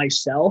version of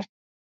myself,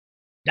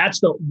 that's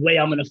the way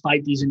I'm going to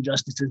fight these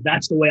injustices.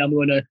 That's the way I'm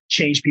going to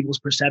change people's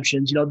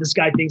perceptions. This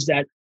guy thinks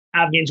that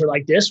Afghans are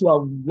like this.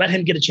 Well, let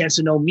him get a chance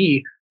to know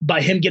me.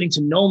 By him getting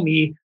to know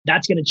me,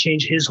 that's going to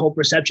change his whole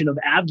perception of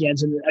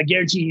Afghans. And I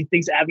guarantee he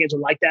thinks Afghans are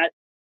like that.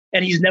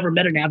 And he's never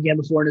met an Afghan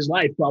before in his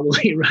life,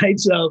 probably, right?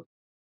 So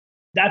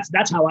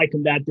that's how I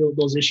combat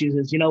those issues.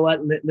 Is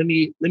let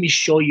me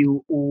show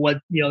you what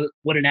an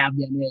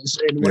Afghan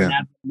is and what an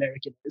Afghan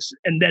American is,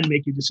 and then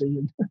make your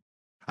decision.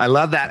 I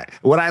love that.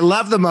 What I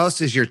love the most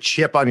is your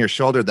chip on your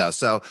shoulder, though.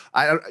 So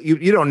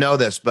you don't know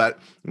this, but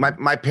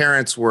my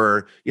parents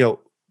were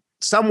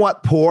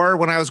somewhat poor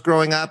when I was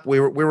growing up. We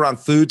were on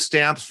food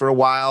stamps for a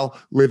while,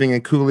 living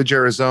in Coolidge,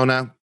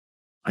 Arizona.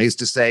 I used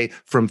to say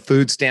from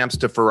food stamps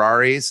to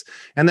Ferraris.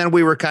 And then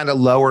we were kind of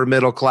lower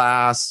middle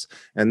class.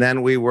 And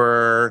then we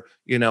were,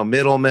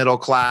 middle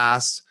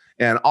class.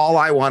 And all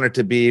I wanted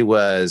to be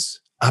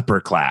was upper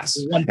class.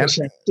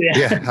 1%.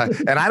 Yeah.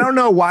 And I don't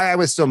know why I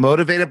was so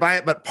motivated by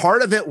it, but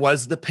part of it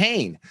was the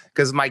pain,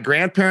 because my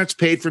grandparents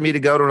paid for me to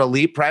go to an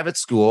elite private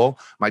school.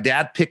 My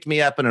dad picked me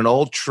up in an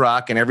old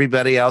truck and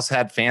everybody else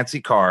had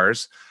fancy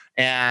cars,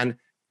 and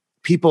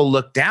people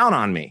looked down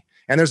on me.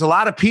 And there's a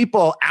lot of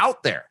people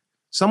out there.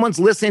 Someone's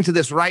listening to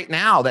this right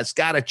now that's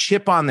got a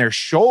chip on their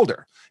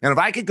shoulder. And if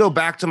I could go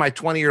back to my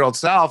 20-year-old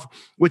self,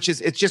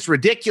 it's just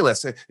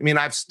ridiculous. I mean,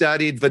 I've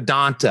studied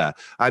Vedanta.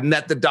 I've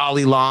met the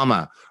Dalai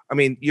Lama. I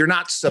mean, you're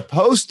not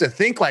supposed to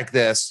think like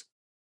this,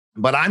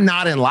 but I'm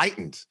not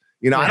enlightened.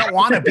 I don't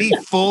want to be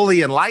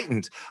fully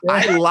enlightened.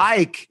 I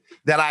like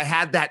that I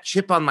had that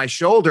chip on my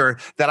shoulder,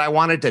 that I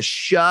wanted to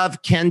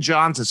shove Ken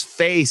Johns'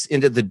 face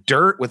into the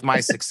dirt with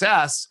my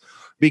success,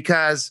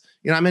 because,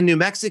 I'm in New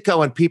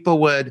Mexico and people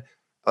would,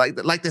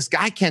 like this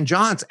guy, Ken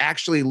Johns,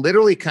 actually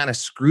literally kind of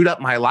screwed up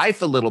my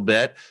life a little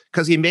bit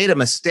because he made a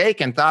mistake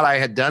and thought I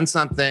had done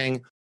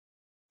something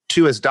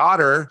to his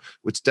daughter,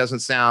 which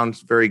doesn't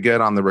sound very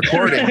good on the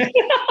recording,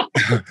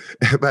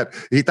 but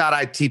he thought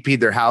I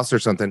TP'd their house or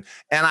something,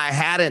 and I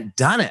hadn't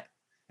done it.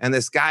 And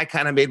this guy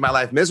kind of made my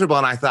life miserable.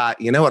 And I thought,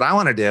 you know what I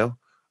want to do?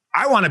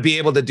 I want to be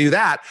able to do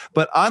that.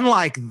 But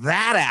unlike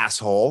that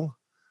asshole,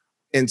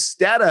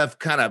 instead of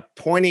kind of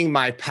pointing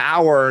my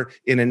power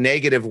in a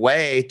negative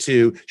way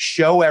to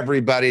show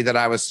everybody that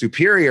I was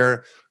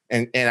superior,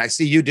 and I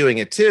see you doing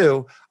it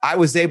too, I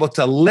was able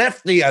to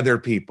lift the other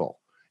people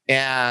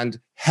and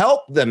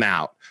help them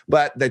out.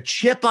 But the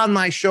chip on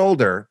my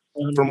shoulder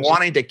from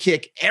wanting to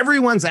kick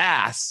everyone's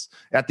ass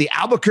at the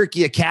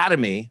Albuquerque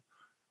Academy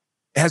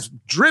has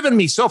driven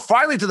me so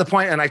finally to the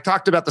point, and I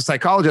talked about the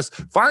psychologist,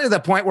 finally to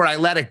the point where I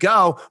let it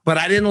go, but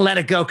I didn't let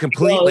it go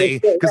completely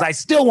because I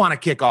still want to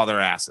kick all their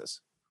asses.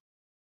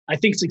 I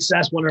think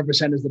success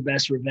 100% is the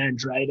best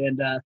revenge, right?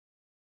 And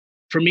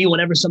for me,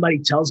 whenever somebody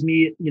tells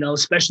me,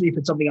 especially if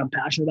it's something I'm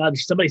passionate about,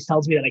 if somebody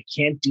tells me that I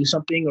can't do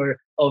something or,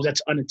 oh,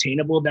 that's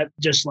unattainable, that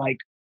just like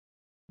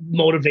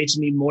motivates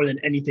me more than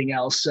anything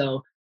else.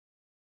 So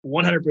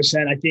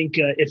 100%. I think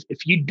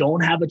if you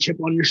don't have a chip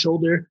on your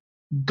shoulder,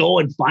 go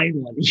and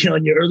find one.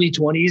 In your early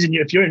 20s, and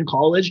if you're in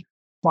college,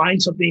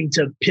 find something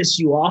to piss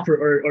you off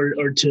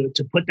or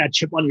to put that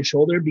chip on your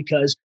shoulder,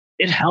 because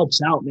it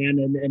helps out, man.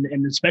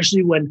 And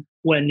especially when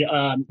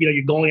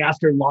you're going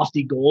after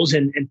lofty goals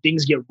and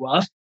things get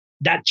rough,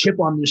 that chip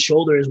on the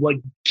shoulder is what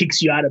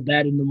kicks you out of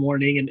bed in the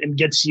morning and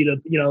gets you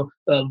to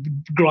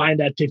grind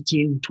that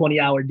 15-20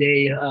 hour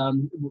day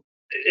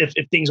if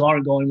things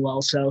aren't going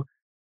well. So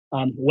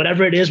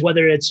whatever it is,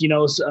 whether it's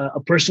a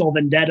personal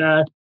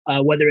vendetta,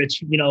 whether it's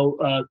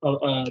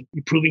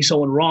proving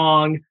someone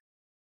wrong,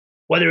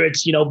 whether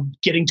it's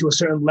getting to a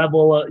certain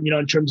level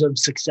in terms of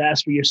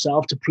success for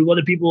yourself to prove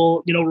other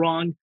people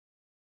wrong,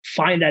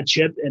 find that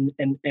chip and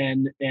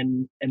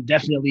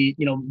definitely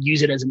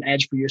use it as an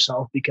edge for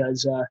yourself,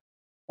 because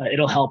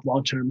it'll help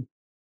long term.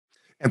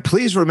 And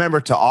please remember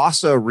to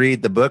also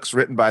read the books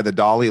written by the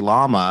Dalai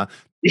Lama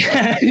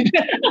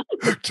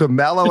to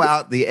mellow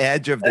out the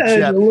edge of the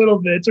chip a little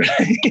bit,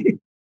 right?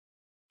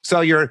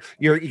 So you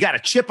got a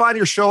chip on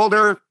your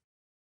shoulder.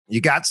 You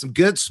got some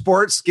good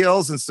sports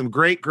skills and some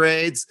great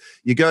grades.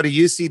 You go to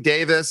UC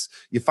Davis.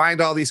 You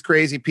find all these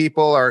crazy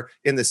people are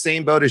in the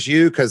same boat as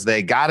you because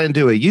they got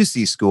into a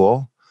UC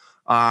school.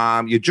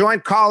 You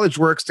joined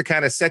CollegeWorks to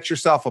kind of set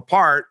yourself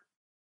apart.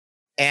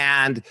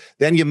 And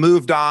then you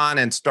moved on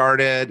and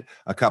started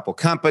a couple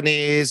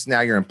companies.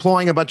 Now you're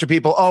employing a bunch of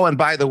people. Oh, and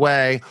by the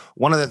way,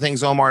 one of the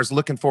things Omar's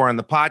looking for in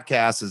the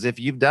podcast is if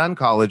you've done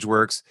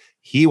CollegeWorks,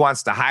 he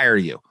wants to hire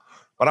you.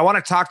 But I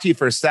want to talk to you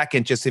for a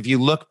second. Just if you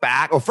look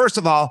back, well, first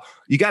of all,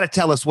 you got to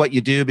tell us what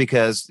you do,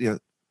 because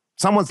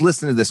someone's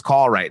listening to this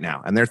call right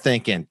now and they're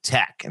thinking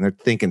tech and they're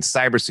thinking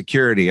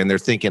cybersecurity and they're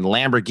thinking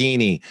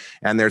Lamborghini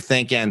and they're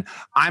thinking,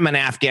 I'm an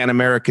Afghan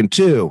American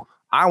too.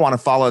 I want to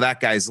follow that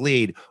guy's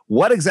lead.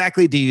 What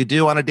exactly do you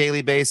do on a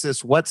daily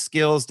basis? What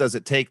skills does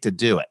it take to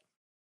do it?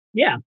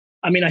 Yeah.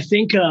 I mean, I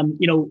think,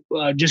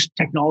 just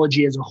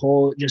technology as a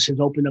whole just has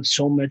opened up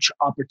so much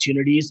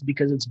opportunities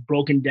because it's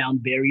broken down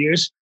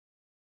barriers.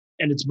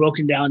 And it's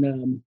broken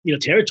down,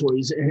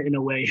 territories in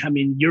a way. I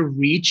mean, your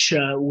reach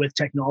with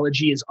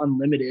technology is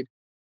unlimited.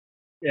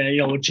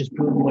 Which is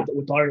proven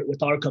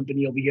with our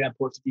company over here at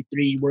Port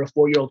 53. We're a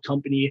 4-year-old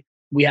company.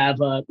 We have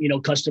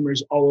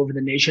customers all over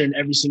the nation, in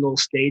every single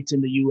state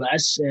in the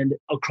U.S. and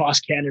across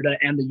Canada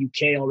and the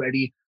U.K.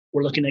 already.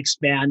 We're looking to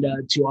expand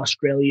to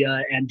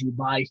Australia and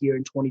Dubai here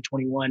in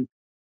 2021.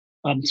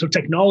 So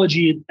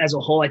technology as a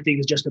whole, I think,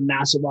 is just a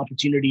massive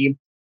opportunity.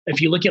 If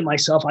you look at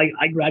myself,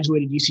 I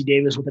graduated UC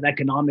Davis with an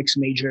economics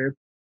major.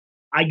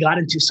 I got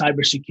into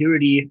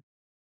cybersecurity.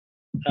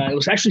 It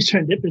was actually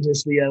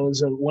serendipitously. I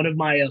was one of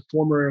my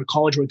former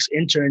CollegeWorks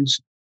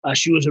interns.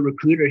 She was a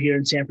recruiter here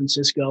in San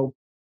Francisco.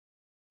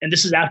 And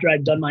this is after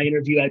I'd done my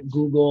interview at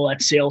Google,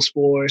 at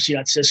Salesforce,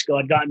 at Cisco.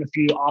 I'd gotten a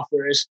few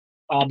offers.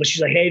 But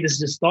she's like, hey, this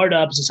is a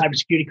startup. It's a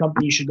cybersecurity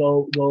company. You should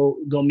go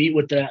meet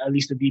with at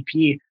least the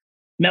VP.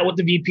 Met with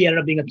the VP, ended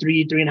up being a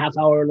 3.5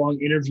 hour long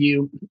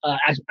interview.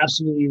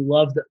 Absolutely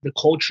loved the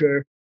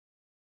culture.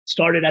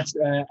 Started at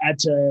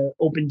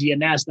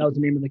OpenDNS. That was the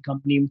name of the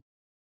company.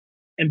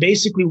 And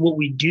basically what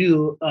we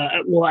do,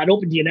 at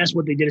OpenDNS,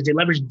 what they did is they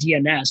leveraged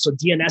DNS. So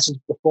DNS is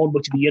the phone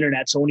book to the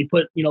internet. So when you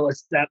put,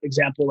 let's that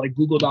example, like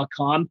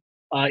google.com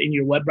in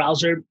your web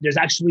browser, there's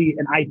actually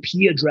an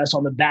IP address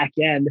on the back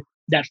end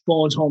that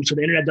phones home. So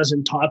the internet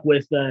doesn't talk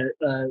with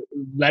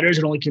letters.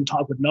 It only can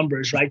talk with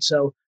numbers, right?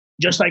 So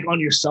just like on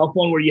your cell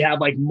phone where you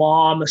have like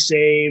mom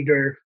saved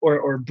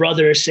or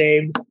brother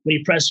saved, when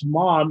you press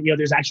mom,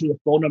 there's actually a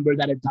phone number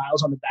that it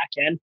dials on the back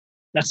end.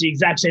 That's the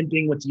exact same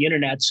thing with the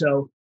internet.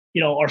 So,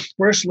 our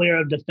first layer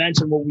of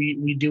defense and what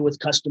we do with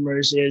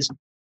customers is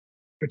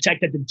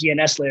protect at the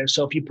DNS layer.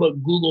 So if you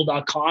put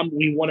google.com,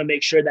 we want to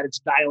make sure that it's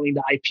dialing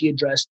the IP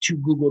address to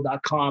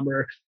google.com.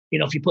 Or,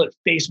 if you put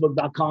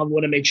facebook.com, we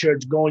want to make sure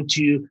it's going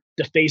to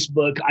the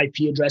Facebook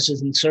IP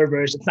addresses and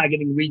servers. It's not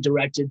getting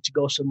redirected to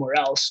go somewhere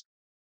else.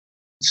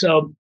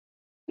 So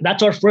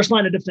that's our first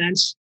line of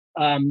defense.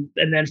 And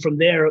then from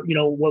there,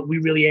 what we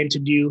really aim to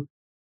do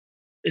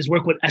is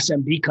work with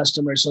SMB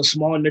customers. So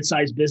small and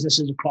mid-sized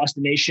businesses across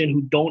the nation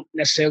who don't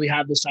necessarily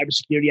have the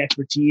cybersecurity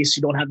expertise,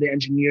 who don't have the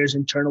engineers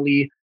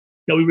internally.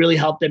 We really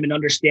help them in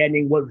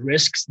understanding what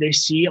risks they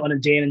see on a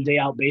day in and day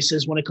out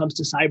basis when it comes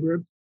to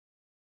cyber.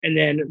 And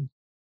then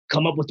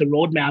come up with a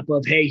roadmap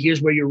of, hey,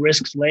 here's where your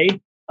risks lay.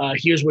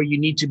 Here's where you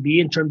need to be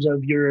in terms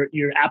of your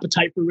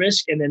appetite for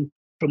risk. And then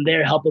from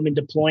there, help them in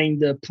deploying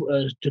the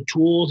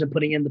tools and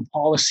putting in the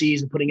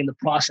policies and putting in the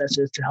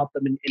processes to help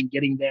them in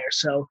getting there.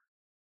 So,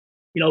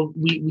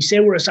 we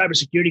say we're a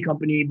cybersecurity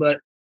company, but,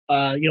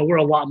 we're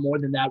a lot more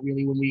than that,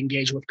 really, when we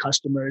engage with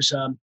customers.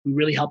 We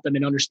really help them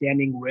in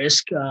understanding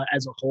risk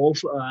as a whole,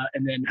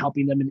 and then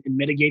helping them in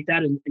mitigate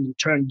that, and in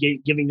turn,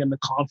 giving them the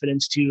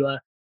confidence to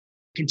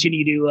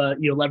continue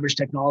to leverage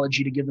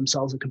technology to give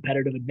themselves a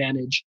competitive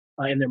advantage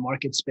in their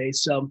market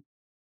space. So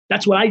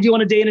that's what I do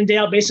on a day in and day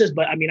out basis.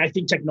 But I mean, I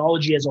think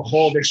technology as a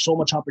whole, there's so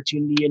much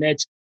opportunity in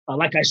it.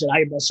 Like I said,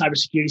 I'm a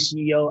cybersecurity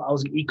CEO. I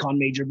was an econ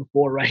major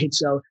before, right?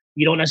 So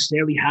you don't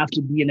necessarily have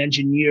to be an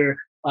engineer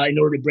in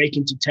order to break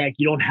into tech.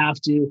 You don't have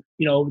to,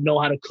 know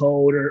how to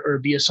code or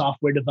be a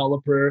software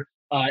developer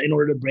in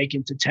order to break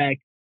into tech.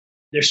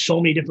 There's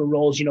so many different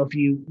roles. If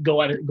you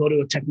go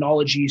to a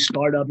technology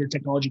startup or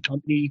technology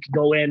company, you can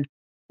go in,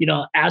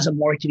 as a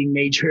marketing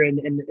major and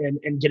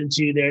get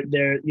into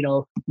their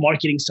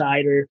marketing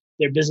side or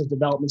their business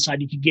development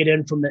side. You could get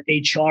in from the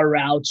HR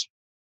route,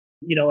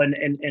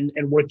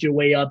 and work your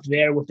way up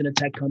there within a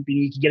tech company.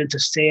 You can get into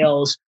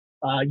sales.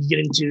 You get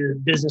into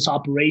business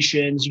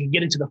operations. You can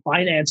get into the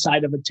finance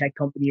side of a tech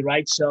company,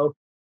 right? So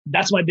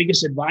that's my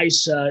biggest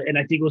advice, and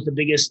I think it was the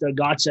biggest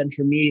godsend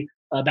for me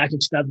back in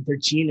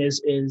 2013 is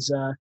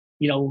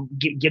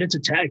get into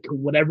tech.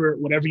 Whatever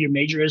your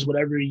major is,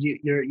 whatever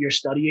you're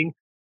studying,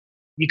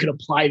 you could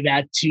apply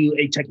that to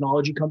a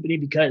technology company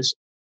because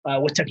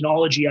with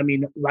technology, I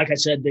mean, like I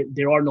said,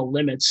 there are no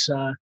limits.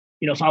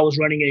 If I was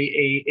running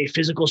a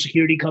physical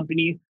security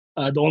company,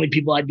 the only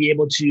people I'd be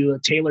able to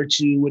tailor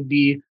to would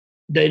be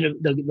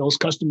those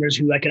customers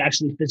who I could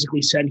actually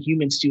physically send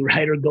humans to,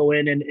 right, or go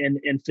in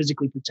and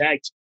physically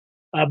protect.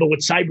 But with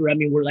cyber, I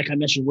mean, like I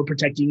mentioned, we're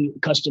protecting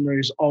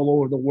customers all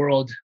over the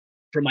world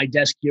from my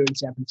desk here in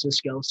San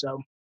Francisco.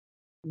 So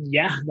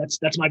yeah,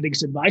 that's my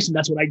biggest advice. And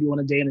that's what I do on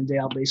a day in and day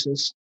out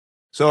basis.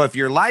 So if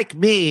you're like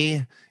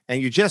me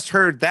and you just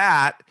heard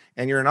that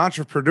and you're an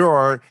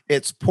entrepreneur,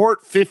 it's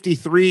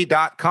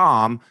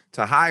port53.com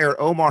to hire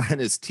Omar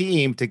and his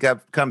team to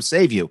come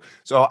save you.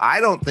 So I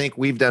don't think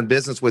we've done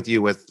business with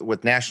you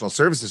with National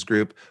Services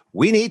Group.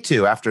 We need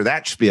to after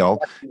that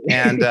spiel.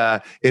 And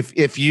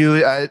if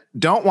you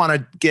don't want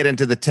to get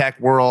into the tech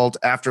world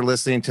after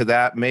listening to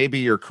that, maybe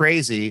you're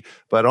crazy,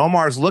 but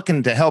Omar's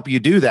looking to help you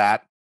do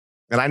that.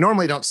 And I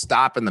normally don't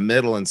stop in the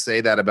middle and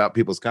say that about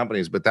people's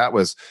companies, but that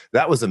was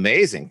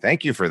amazing.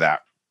 Thank you for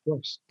that. Of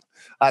course.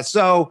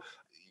 So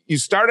you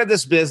started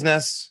this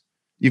business.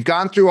 You've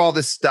gone through all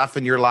this stuff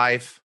in your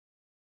life.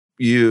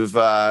 You've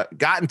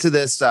gotten to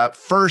this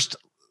first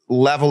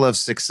level of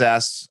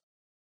success,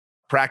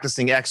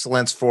 practicing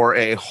excellence for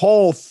a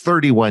whole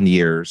 31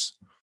 years.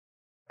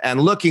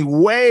 And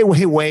looking way,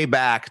 way, way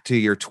back to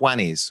your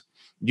 20s,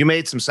 you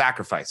made some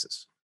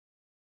sacrifices.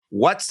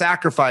 What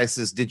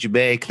sacrifices did you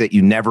make that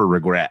you never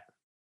regret?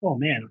 Oh,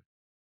 man.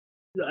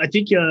 I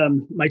think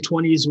my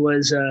 20s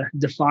was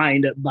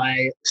defined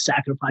by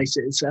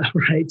sacrifices,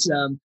 right?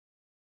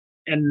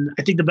 And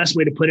I think the best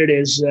way to put it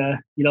is,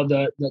 the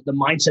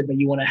mindset that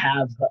you want to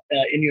have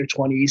in your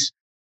 20s.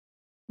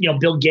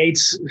 Bill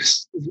Gates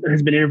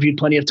has been interviewed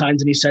plenty of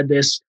times, and he said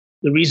this.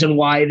 The reason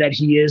why that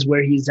he is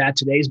where he's at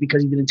today is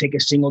because he didn't take a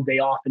single day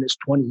off in his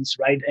 20s,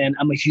 right? And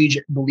I'm a huge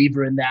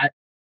believer in that.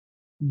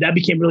 That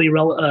became really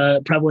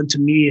prevalent to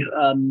me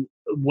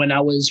when I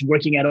was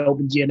working at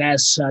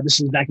OpenDNS. This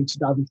is back in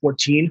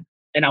 2014,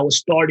 and I was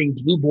starting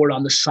Blueboard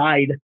on the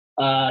side.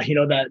 So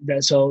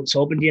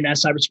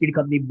OpenDNS cybersecurity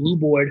company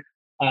Blueboard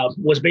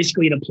was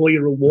basically an employee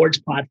rewards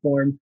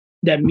platform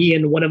that me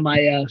and one of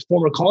my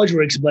former college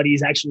works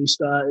buddies actually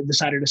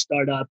decided to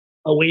start up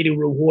a way to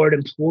reward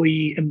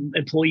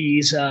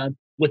employees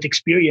with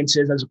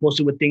experiences as opposed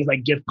to with things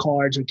like gift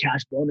cards or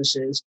cash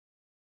bonuses.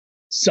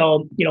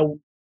 So,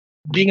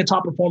 being a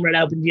top performer at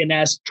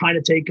OpenDNS, trying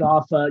to take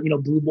off,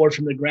 Blueboard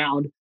from the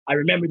ground. I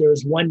remember there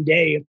was one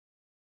day,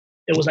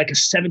 it was like a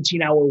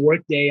 17-hour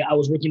work day. I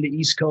was working the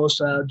East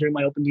Coast during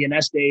my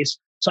OpenDNS days.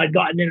 So I'd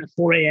gotten in at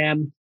 4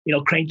 a.m.,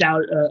 cranked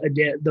out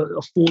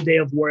a full day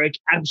of work,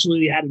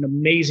 absolutely had an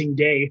amazing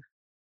day.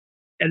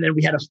 And then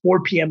we had a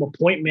 4 p.m.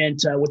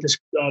 appointment with this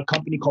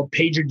company called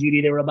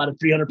PagerDuty. They were about a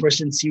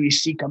 300-person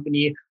Series C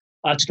company.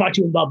 To talk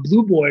to them about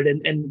Blueboard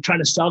and trying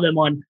to sell them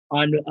on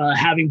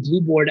having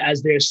Blueboard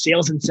as their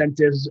sales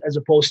incentives as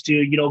opposed to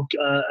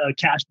a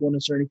cash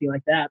bonus or anything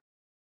like that.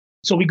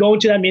 So we go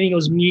into that meeting. It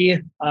was me,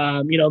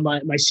 my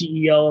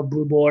CEO of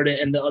Blueboard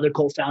and the other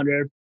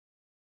co-founder.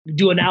 We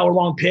do an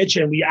hour-long pitch,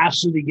 and we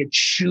absolutely get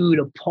chewed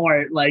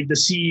apart. Like the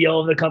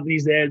CEO of the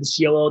company's there, the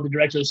COO, the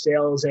director of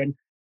sales, and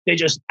they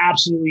just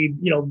absolutely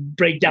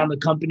break down the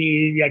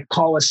company, like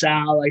call us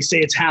out, like say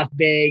it's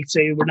half-baked,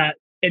 say we're not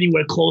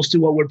anywhere close to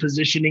what we're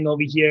positioning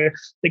over here.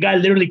 The guy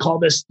literally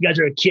called us, you guys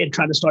are a kid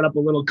trying to start up a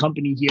little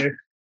company here.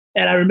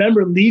 And I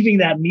remember leaving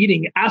that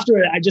meeting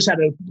after I just had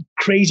a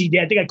crazy day.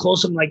 I think I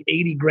closed something like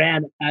 80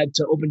 grand at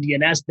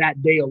OpenDNS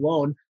that day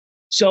alone.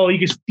 So you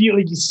can feel,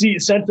 you can see,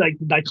 sense like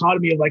the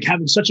dichotomy of like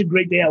having such a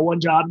great day at one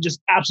job and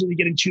just absolutely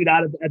getting chewed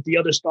out at the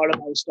other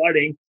startup I was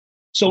starting.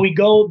 So we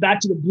go back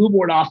to the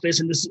Blueboard office,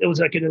 and it was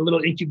like in a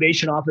little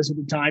incubation office at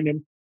the time.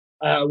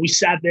 And we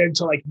sat there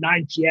until like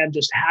 9 p.m.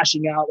 just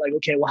hashing out like,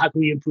 okay, well, how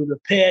can we improve the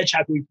pitch?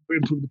 How can we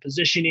improve the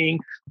positioning?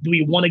 Do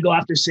we want to go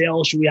after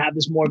sales? Should we have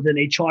this more of an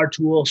HR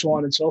tool, so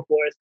on and so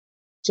forth?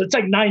 So it's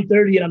like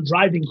 9:30 and I'm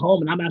driving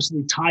home and I'm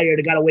absolutely tired.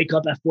 I got to wake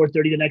up at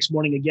 4:30 the next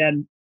morning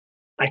again.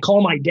 I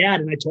call my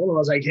dad and I told him, I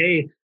was like,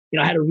 hey,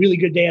 I had a really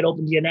good day at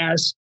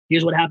OpenDNS.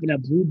 Here's what happened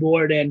at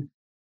Blueboard. And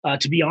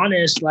to be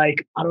honest,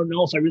 like, I don't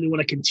know if I really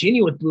want to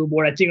continue with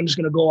Blueboard. I think I'm just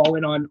going to go all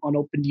in on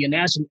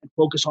OpenDNS and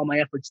focus all my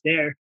efforts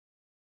there,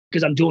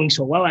 because I'm doing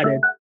so well at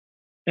it.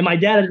 And my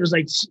dad was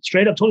like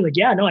straight up told me like,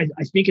 yeah, no, I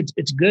think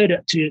it's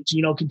good to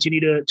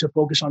continue to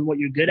focus on what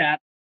you're good at.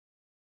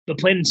 But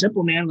plain and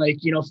simple, man, like,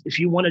 if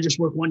you want to just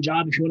work one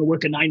job, if you want to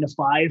work a 9 to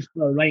 5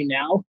 right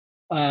now,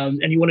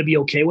 and you want to be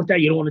okay with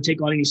that, you don't want to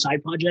take on any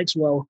side projects.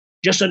 Well,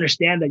 just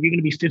understand that you're going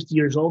to be 50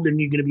 years old and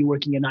you're going to be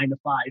working a 9 to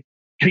 5.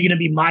 You're going to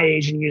be my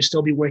age and you're going to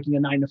still be working a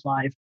 9 to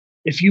 5.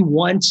 If you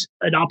want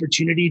an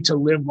opportunity to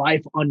live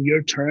life on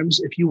your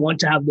terms, if you want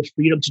to have the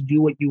freedom to do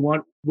what you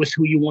want with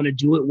who you want to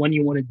do it, when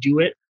you want to do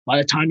it, by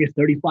the time you're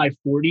 35,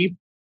 40,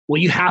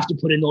 well, you have to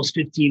put in those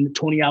 15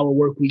 to 20-hour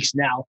work weeks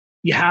now.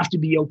 You have to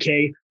be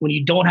okay when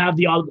you don't have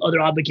the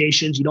other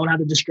obligations, you don't have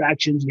the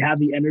distractions, you have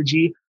the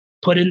energy.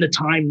 Put in the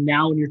time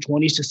now in your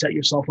 20s to set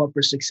yourself up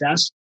for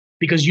success,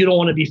 because you don't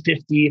want to be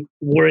 50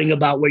 worrying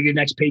about where your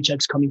next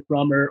paycheck's coming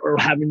from or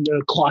having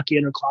to clock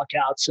in or clock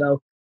out.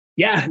 So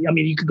yeah, I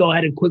mean, you could go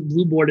ahead and quit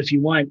Blue Board if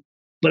you want,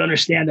 but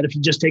understand that if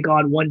you just take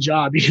on one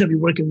job, you're going to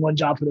be working one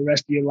job for the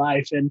rest of your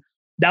life. And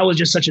that was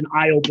just such an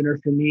eye opener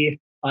for me.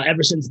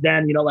 Ever since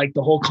then, like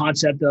the whole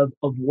concept of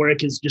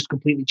work has just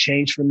completely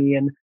changed for me.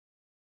 And,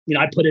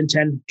 I put in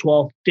 10,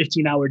 12,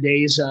 15-hour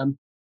days, and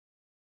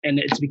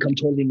it's become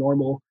totally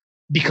normal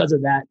because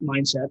of that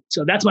mindset.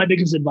 So that's my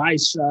biggest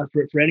advice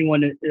for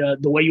anyone.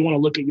 The way you want to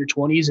look at your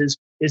 20s is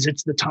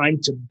it's the time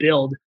to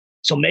build.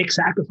 So make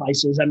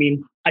sacrifices. I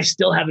mean, I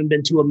still haven't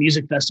been to a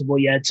music festival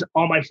yet.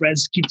 All my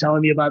friends keep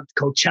telling me about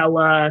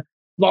Coachella,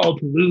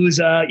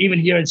 Lollapalooza, even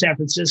here in San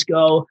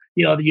Francisco.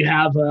 You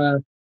have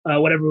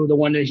whatever the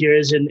one here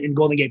is in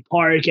Golden Gate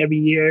Park every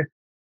year.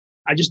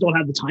 I just don't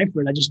have the time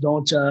for it. I just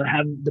don't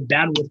have the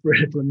bandwidth for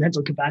it from a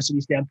mental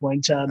capacity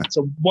standpoint.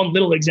 So one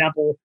little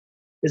example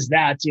is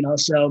that,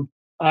 so,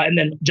 and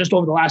then just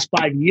over the last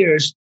 5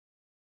 years,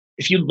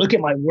 if you look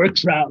at my work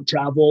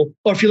travel,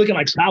 or if you look at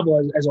my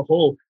travel as a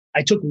whole,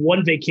 I took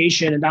one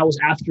vacation, and that was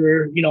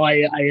after,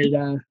 I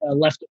had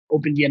left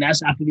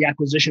OpenDNS after the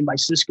acquisition by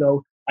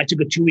Cisco. I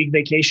took a 2-week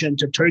vacation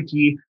to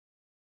Turkey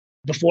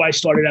before I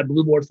started at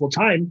Blue Board full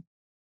time.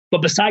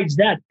 But besides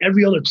that,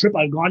 every other trip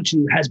I've gone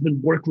to has been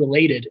work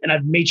related, and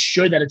I've made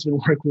sure that it's been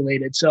work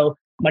related. So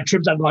my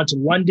trips I've gone to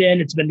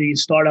London, it's been to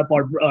start up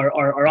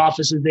our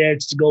offices there.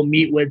 It's to go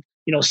meet with,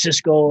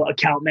 Cisco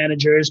account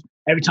managers.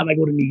 Every time I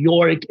go to New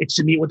York, it's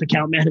to meet with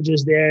account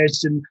managers there. It's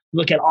to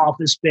look at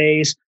office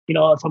space.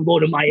 If I'm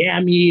going to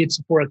Miami,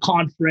 it's for a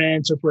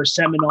conference or for a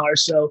seminar.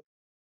 So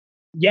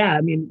yeah,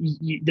 I mean,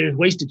 there's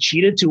ways to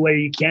cheat it to where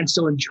you can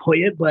still enjoy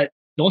it, but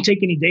don't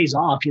take any days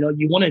off.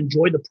 You want to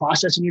enjoy the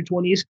process in your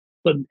 20s,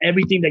 but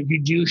everything that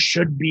you do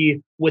should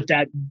be with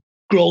that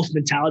growth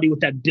mentality, with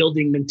that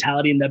building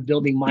mentality and that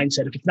building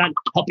mindset. If it's not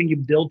helping you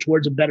build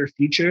towards a better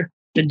future,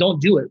 then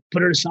don't do it.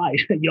 Put it aside.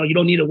 You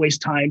don't need to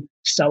waste time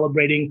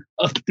celebrating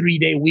a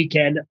 3-day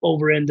weekend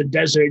over in the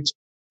desert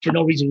for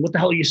no reason. What the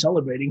hell are you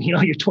celebrating?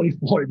 You're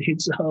 24,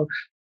 dude. So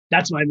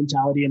that's my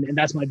mentality, and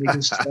that's my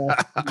biggest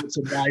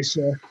advice.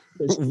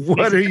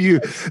 What are you?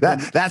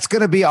 That's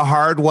going to be a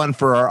hard one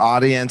for our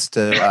audience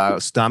to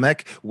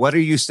stomach. What are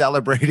you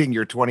celebrating?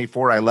 You're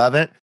 24. I love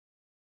it.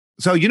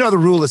 So the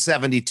rule of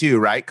 72,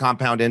 right?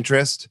 Compound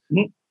interest,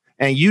 and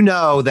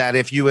that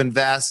if you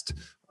invest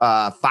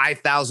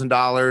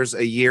 $5,000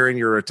 a year in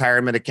your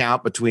retirement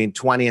account between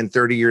 20 and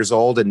 30 years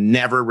old and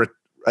never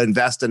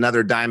invest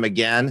another dime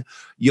again,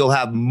 you'll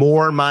have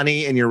more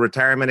money in your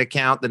retirement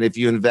account than if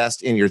you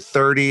invest in your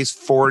 30s,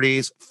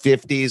 40s,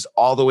 50s,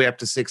 all the way up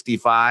to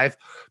 65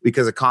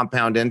 because of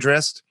compound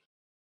interest.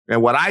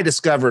 And what I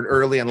discovered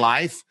early in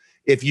life,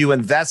 if you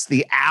invest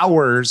the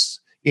hours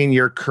in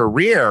your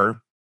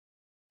career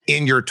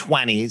in your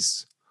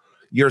 20s,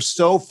 you're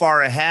so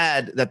far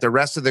ahead that the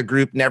rest of the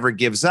group never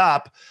gives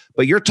up.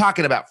 But you're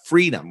talking about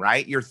freedom,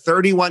 right? You're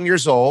 31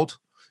 years old.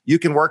 You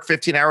can work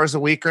 15 hours a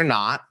week or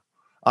not.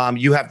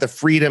 You have the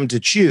freedom to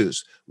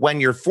choose.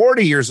 When you're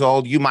 40 years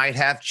old, you might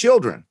have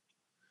children.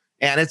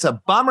 And it's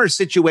a bummer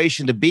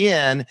situation to be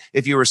in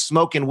if you were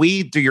smoking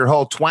weed through your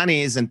whole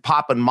 20s and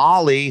popping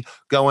Molly,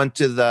 going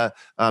to the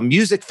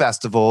music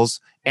festivals,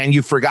 and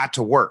you forgot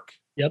to work.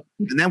 Yep.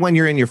 And then when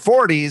you're in your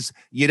 40s,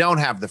 you don't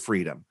have the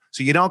freedom.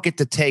 So you don't get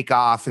to take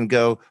off and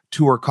go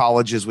tour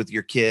colleges with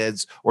your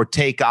kids, or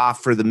take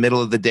off for the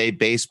middle of the day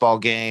baseball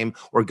game,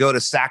 or go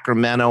to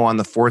Sacramento on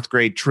the 4th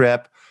grade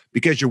trip,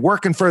 because you're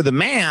working for the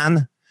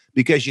man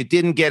because you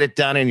didn't get it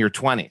done in your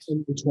 20s.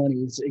 In your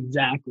 20s,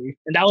 exactly.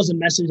 And that was a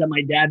message that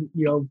my dad,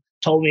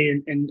 told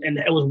me. And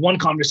it was one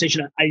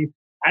conversation. I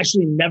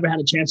actually never had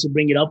a chance to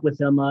bring it up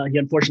with him. He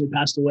unfortunately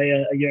passed away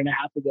a year and a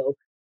half ago.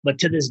 But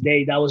to this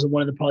day, that was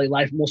one of the probably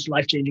most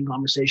life-changing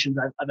conversations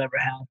I've ever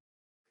had.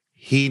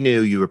 He knew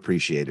you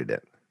appreciated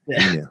it.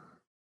 Yeah. He knew.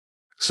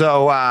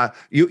 So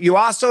you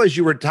also, as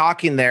you were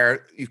talking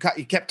there, you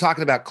kept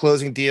talking about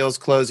closing deals.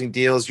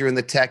 You're in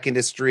the tech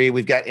industry.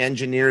 We've got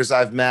engineers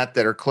I've met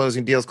that are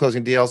closing deals.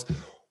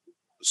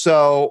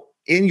 So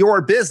in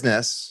your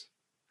business,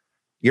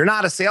 you're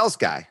not a sales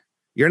guy.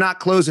 You're not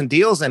closing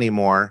deals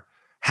anymore.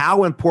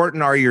 How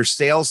important are your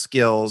sales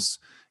skills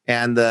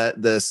and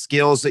the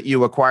skills that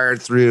you acquired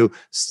through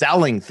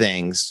selling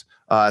things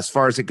as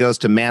far as it goes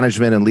to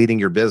management and leading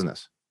your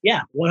business?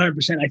 Yeah,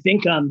 100%. I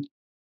think,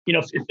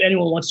 if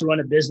anyone wants to run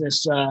a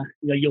business,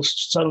 you'll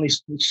suddenly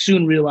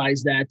soon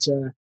realize that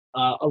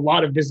a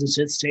lot of business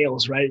is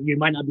sales, right? You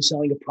might not be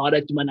selling a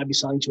product, you might not be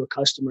selling to a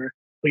customer,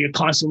 but you're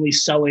constantly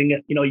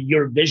selling,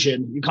 your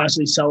vision. You're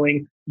constantly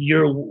selling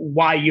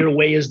why your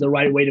way is the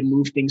right way to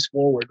move things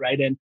forward, right?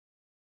 And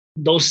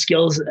those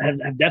skills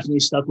have definitely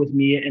stuck with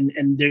me,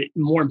 and they're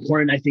more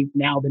important, I think,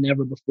 now than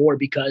ever before,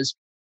 because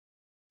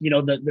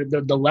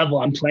the level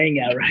I'm playing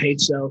at, right?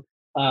 So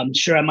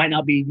sure, I might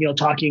not be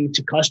talking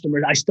to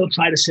customers. I still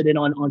try to sit in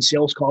on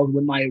sales calls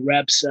with my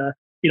reps,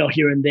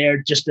 here and there,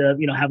 just to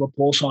have a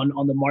pulse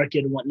on the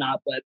market and whatnot.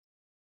 But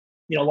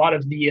a lot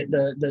of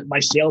my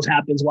sales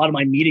happens. A lot of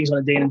my meetings on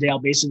a day in and day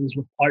out basis is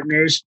with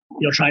partners.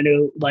 Trying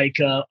to like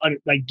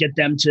get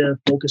them to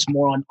focus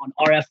more on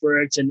our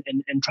efforts and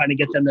trying to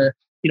get them to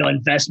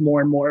invest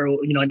more and more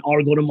in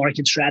our go to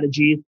market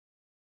strategy.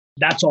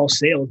 That's all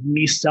sales.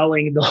 Me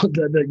selling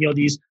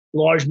these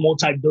large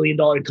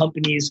multi-billion-dollar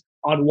companies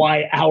on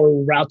why our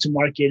route to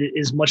market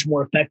is much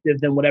more effective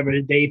than whatever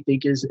they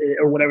think is,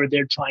 or whatever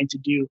they're trying to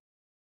do.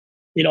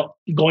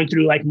 Going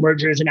through like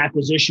mergers and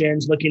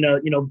acquisitions, looking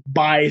to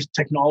buy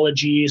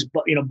technologies,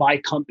 but buy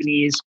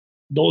companies.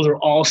 Those are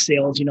all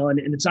sales. And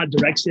it's not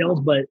direct sales,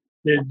 but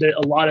there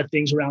are a lot of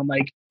things around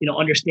like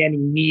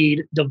understanding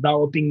need,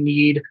 developing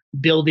need,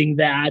 building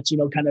that.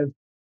 Kind of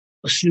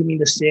assuming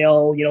the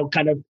sale,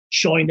 kind of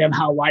showing them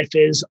how life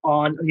is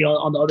on the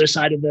other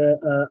side of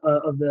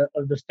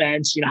the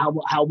fence,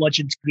 how much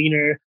it's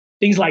greener,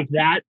 things like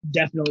that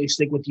definitely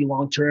stick with you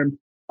long term.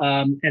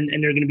 And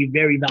they're going to be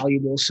very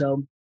valuable.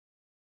 So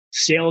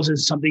sales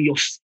is something you'll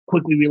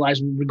quickly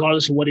realize,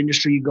 regardless of what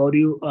industry you go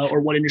to or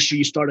what industry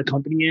you start a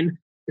company in,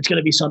 it's going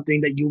to be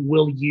something that you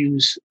will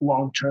use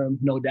long term,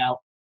 no doubt.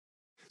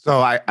 So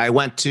I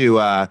went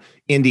to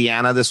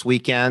Indiana this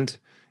weekend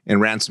and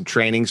ran some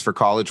trainings for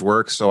College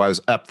Works. So I was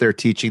up there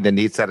teaching the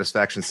need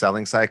satisfaction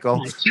selling cycle.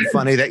 Nice.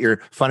 Funny that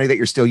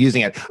you're still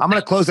using it. I'm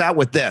going to close out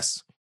with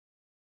this.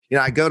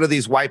 I go to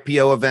these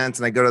YPO events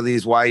and I go to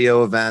these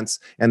YEO events,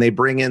 and they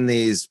bring in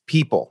these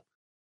people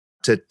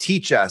to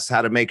teach us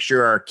how to make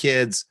sure our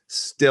kids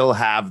still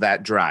have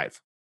that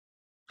drive.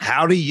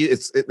 How do you,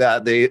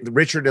 the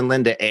Richard and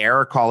Linda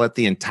Eyre call it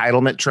the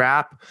entitlement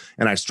trap.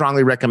 And I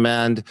strongly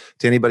recommend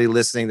to anybody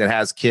listening that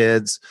has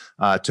kids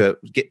to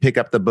pick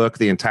up the book,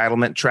 The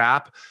Entitlement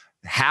Trap.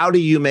 How do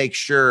you make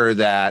sure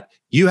that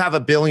you have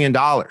 $1 billion,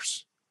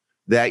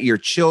 that your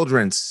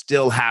children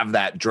still have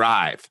that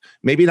drive?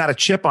 Maybe not a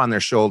chip on their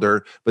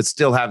shoulder, but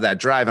still have that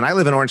drive. And I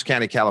live in Orange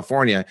County,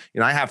 California.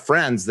 I have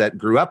friends that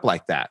grew up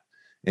like that.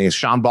 And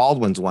Sean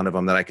Baldwin's one of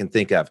them that I can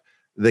think of.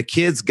 The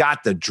kids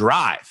got the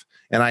drive.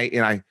 And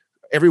I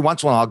every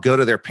once in a while I'll go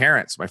to their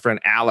parents, my friend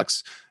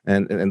Alex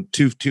and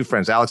two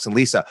friends, Alex and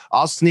Lisa.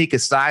 I'll sneak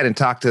aside and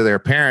talk to their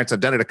parents.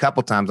 I've done it a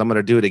couple times. I'm going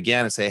to do it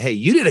again and say, hey,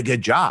 you did a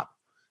good job.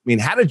 I mean,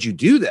 how did you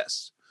do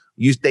this?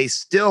 They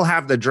still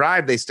have the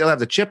drive. They still have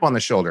the chip on the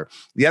shoulder.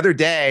 The other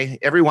day,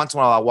 every once in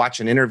a while, I'll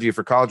watch an interview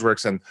for College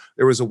Works, and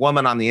there was a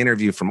woman on the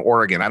interview from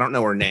Oregon. I don't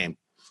know her name,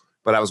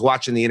 but I was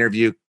watching the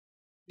interview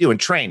doing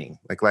training,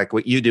 like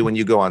what you do when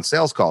you go on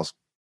sales calls.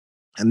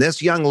 And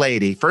this young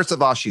lady, first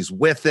of all, she's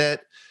with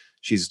it.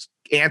 She's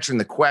answering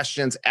the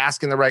questions,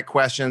 asking the right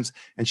questions,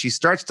 and she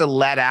starts to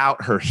let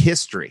out her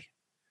history.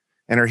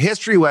 And her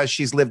history was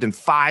she's lived in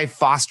 5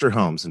 foster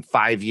homes in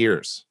 5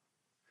 years.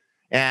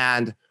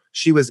 And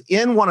she was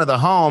in one of the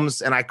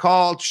homes, and I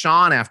called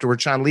Sean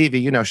afterward, Sean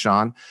Levy,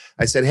 Sean.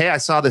 I said, hey, I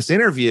saw this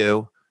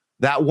interview.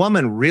 That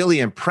woman really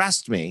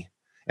impressed me.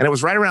 And it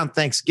was right around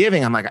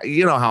Thanksgiving. I'm like,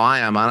 you know how I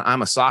am.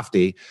 I'm a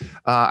softie.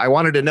 I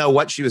wanted to know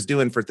what she was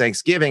doing for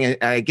Thanksgiving. And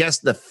I guess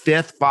the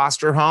 5th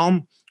foster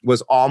home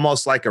was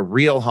almost like a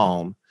real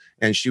home.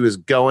 And she was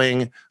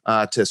going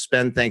to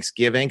spend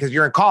Thanksgiving, because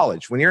you're in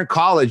college. When you're in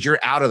college, you're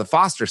out of the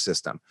foster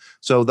system.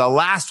 So the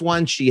last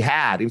one she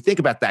had, and think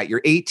about that,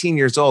 you're 18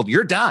 years old,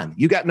 you're done.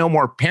 You got no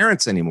more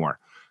parents anymore.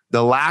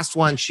 The last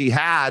one she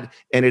had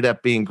ended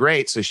up being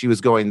great. So she was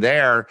going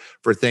there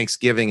for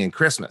Thanksgiving and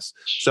Christmas.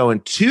 So in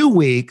 2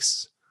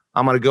 weeks,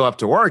 I'm going to go up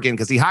to Oregon,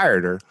 because he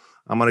hired her.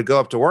 I'm going to go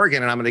up to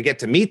Oregon, and I'm going to get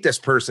to meet this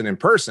person in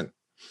person.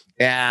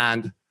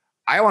 And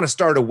I want to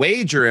start a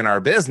wager in our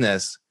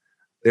business.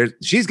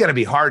 She's going to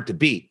be hard to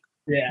beat,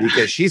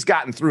 because she's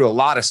gotten through a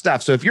lot of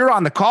stuff. So if you're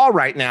on the call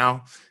right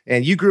now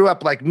and you grew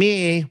up like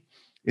me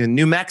in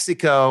New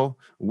Mexico,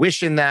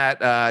 wishing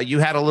that you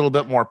had a little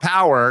bit more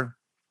power,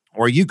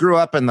 or you grew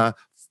up in the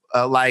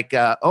like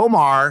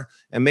Omar,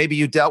 and maybe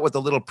you dealt with a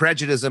little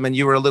prejudice and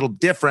you were a little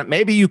different.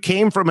 Maybe you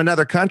came from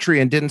another country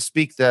and didn't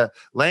speak the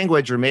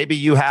language, or maybe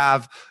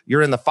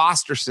you're in the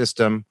foster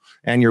system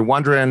and you're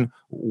wondering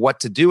what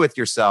to do with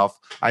yourself.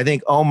 I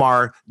think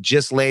Omar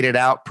just laid it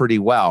out pretty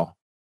well.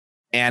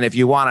 And if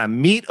you want to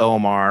meet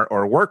Omar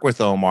or work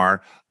with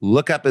Omar,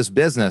 look up his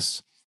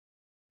business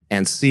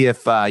and see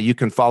if you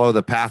can follow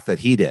the path that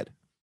he did.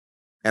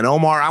 And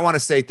Omar, I want to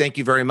say thank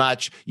you very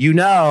much.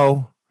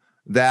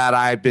 That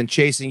I've been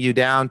chasing you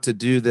down to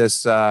do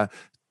this to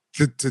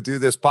do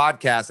this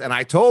podcast, and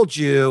I told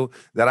you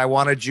that I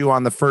wanted you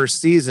on the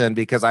first season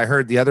because I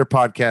heard the other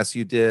podcast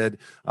you did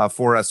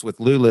for us with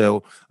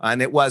Lulu,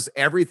 and it was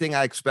everything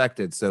I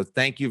expected. So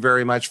thank you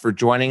very much for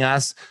joining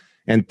us.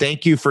 And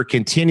thank you for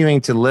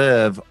continuing to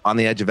live on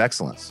the edge of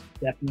excellence.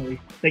 Definitely.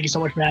 Thank you so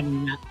much for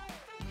having me, Matt.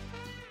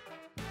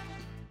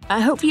 I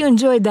hope you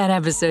enjoyed that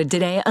episode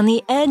today on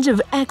the Edge of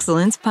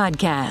Excellence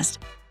podcast.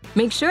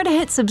 Make sure to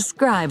hit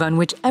subscribe on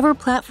whichever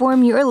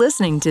platform you're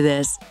listening to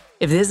this.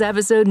 If this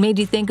episode made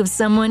you think of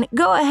someone,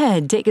 go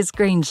ahead, take a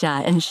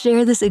screenshot and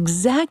share this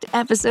exact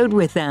episode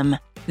with them.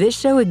 This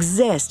show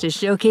exists to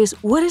showcase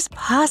what is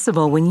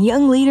possible when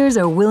young leaders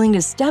are willing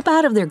to step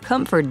out of their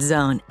comfort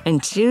zone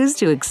and choose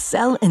to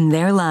excel in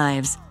their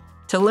lives.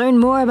 To learn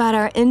more about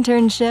our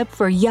internship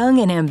for young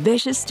and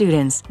ambitious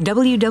students,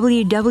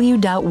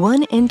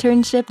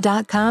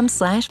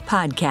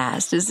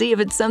 www.oneinternship.com/podcast to see if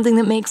it's something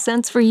that makes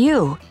sense for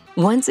you.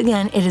 Once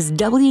again, it is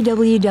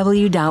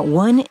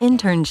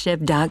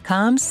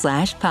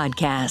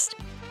www.oneinternship.com/podcast.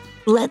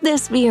 Let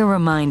this be a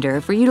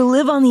reminder for you to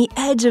live on the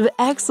edge of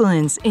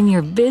excellence in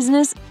your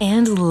business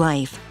and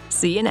life.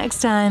 See you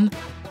next time.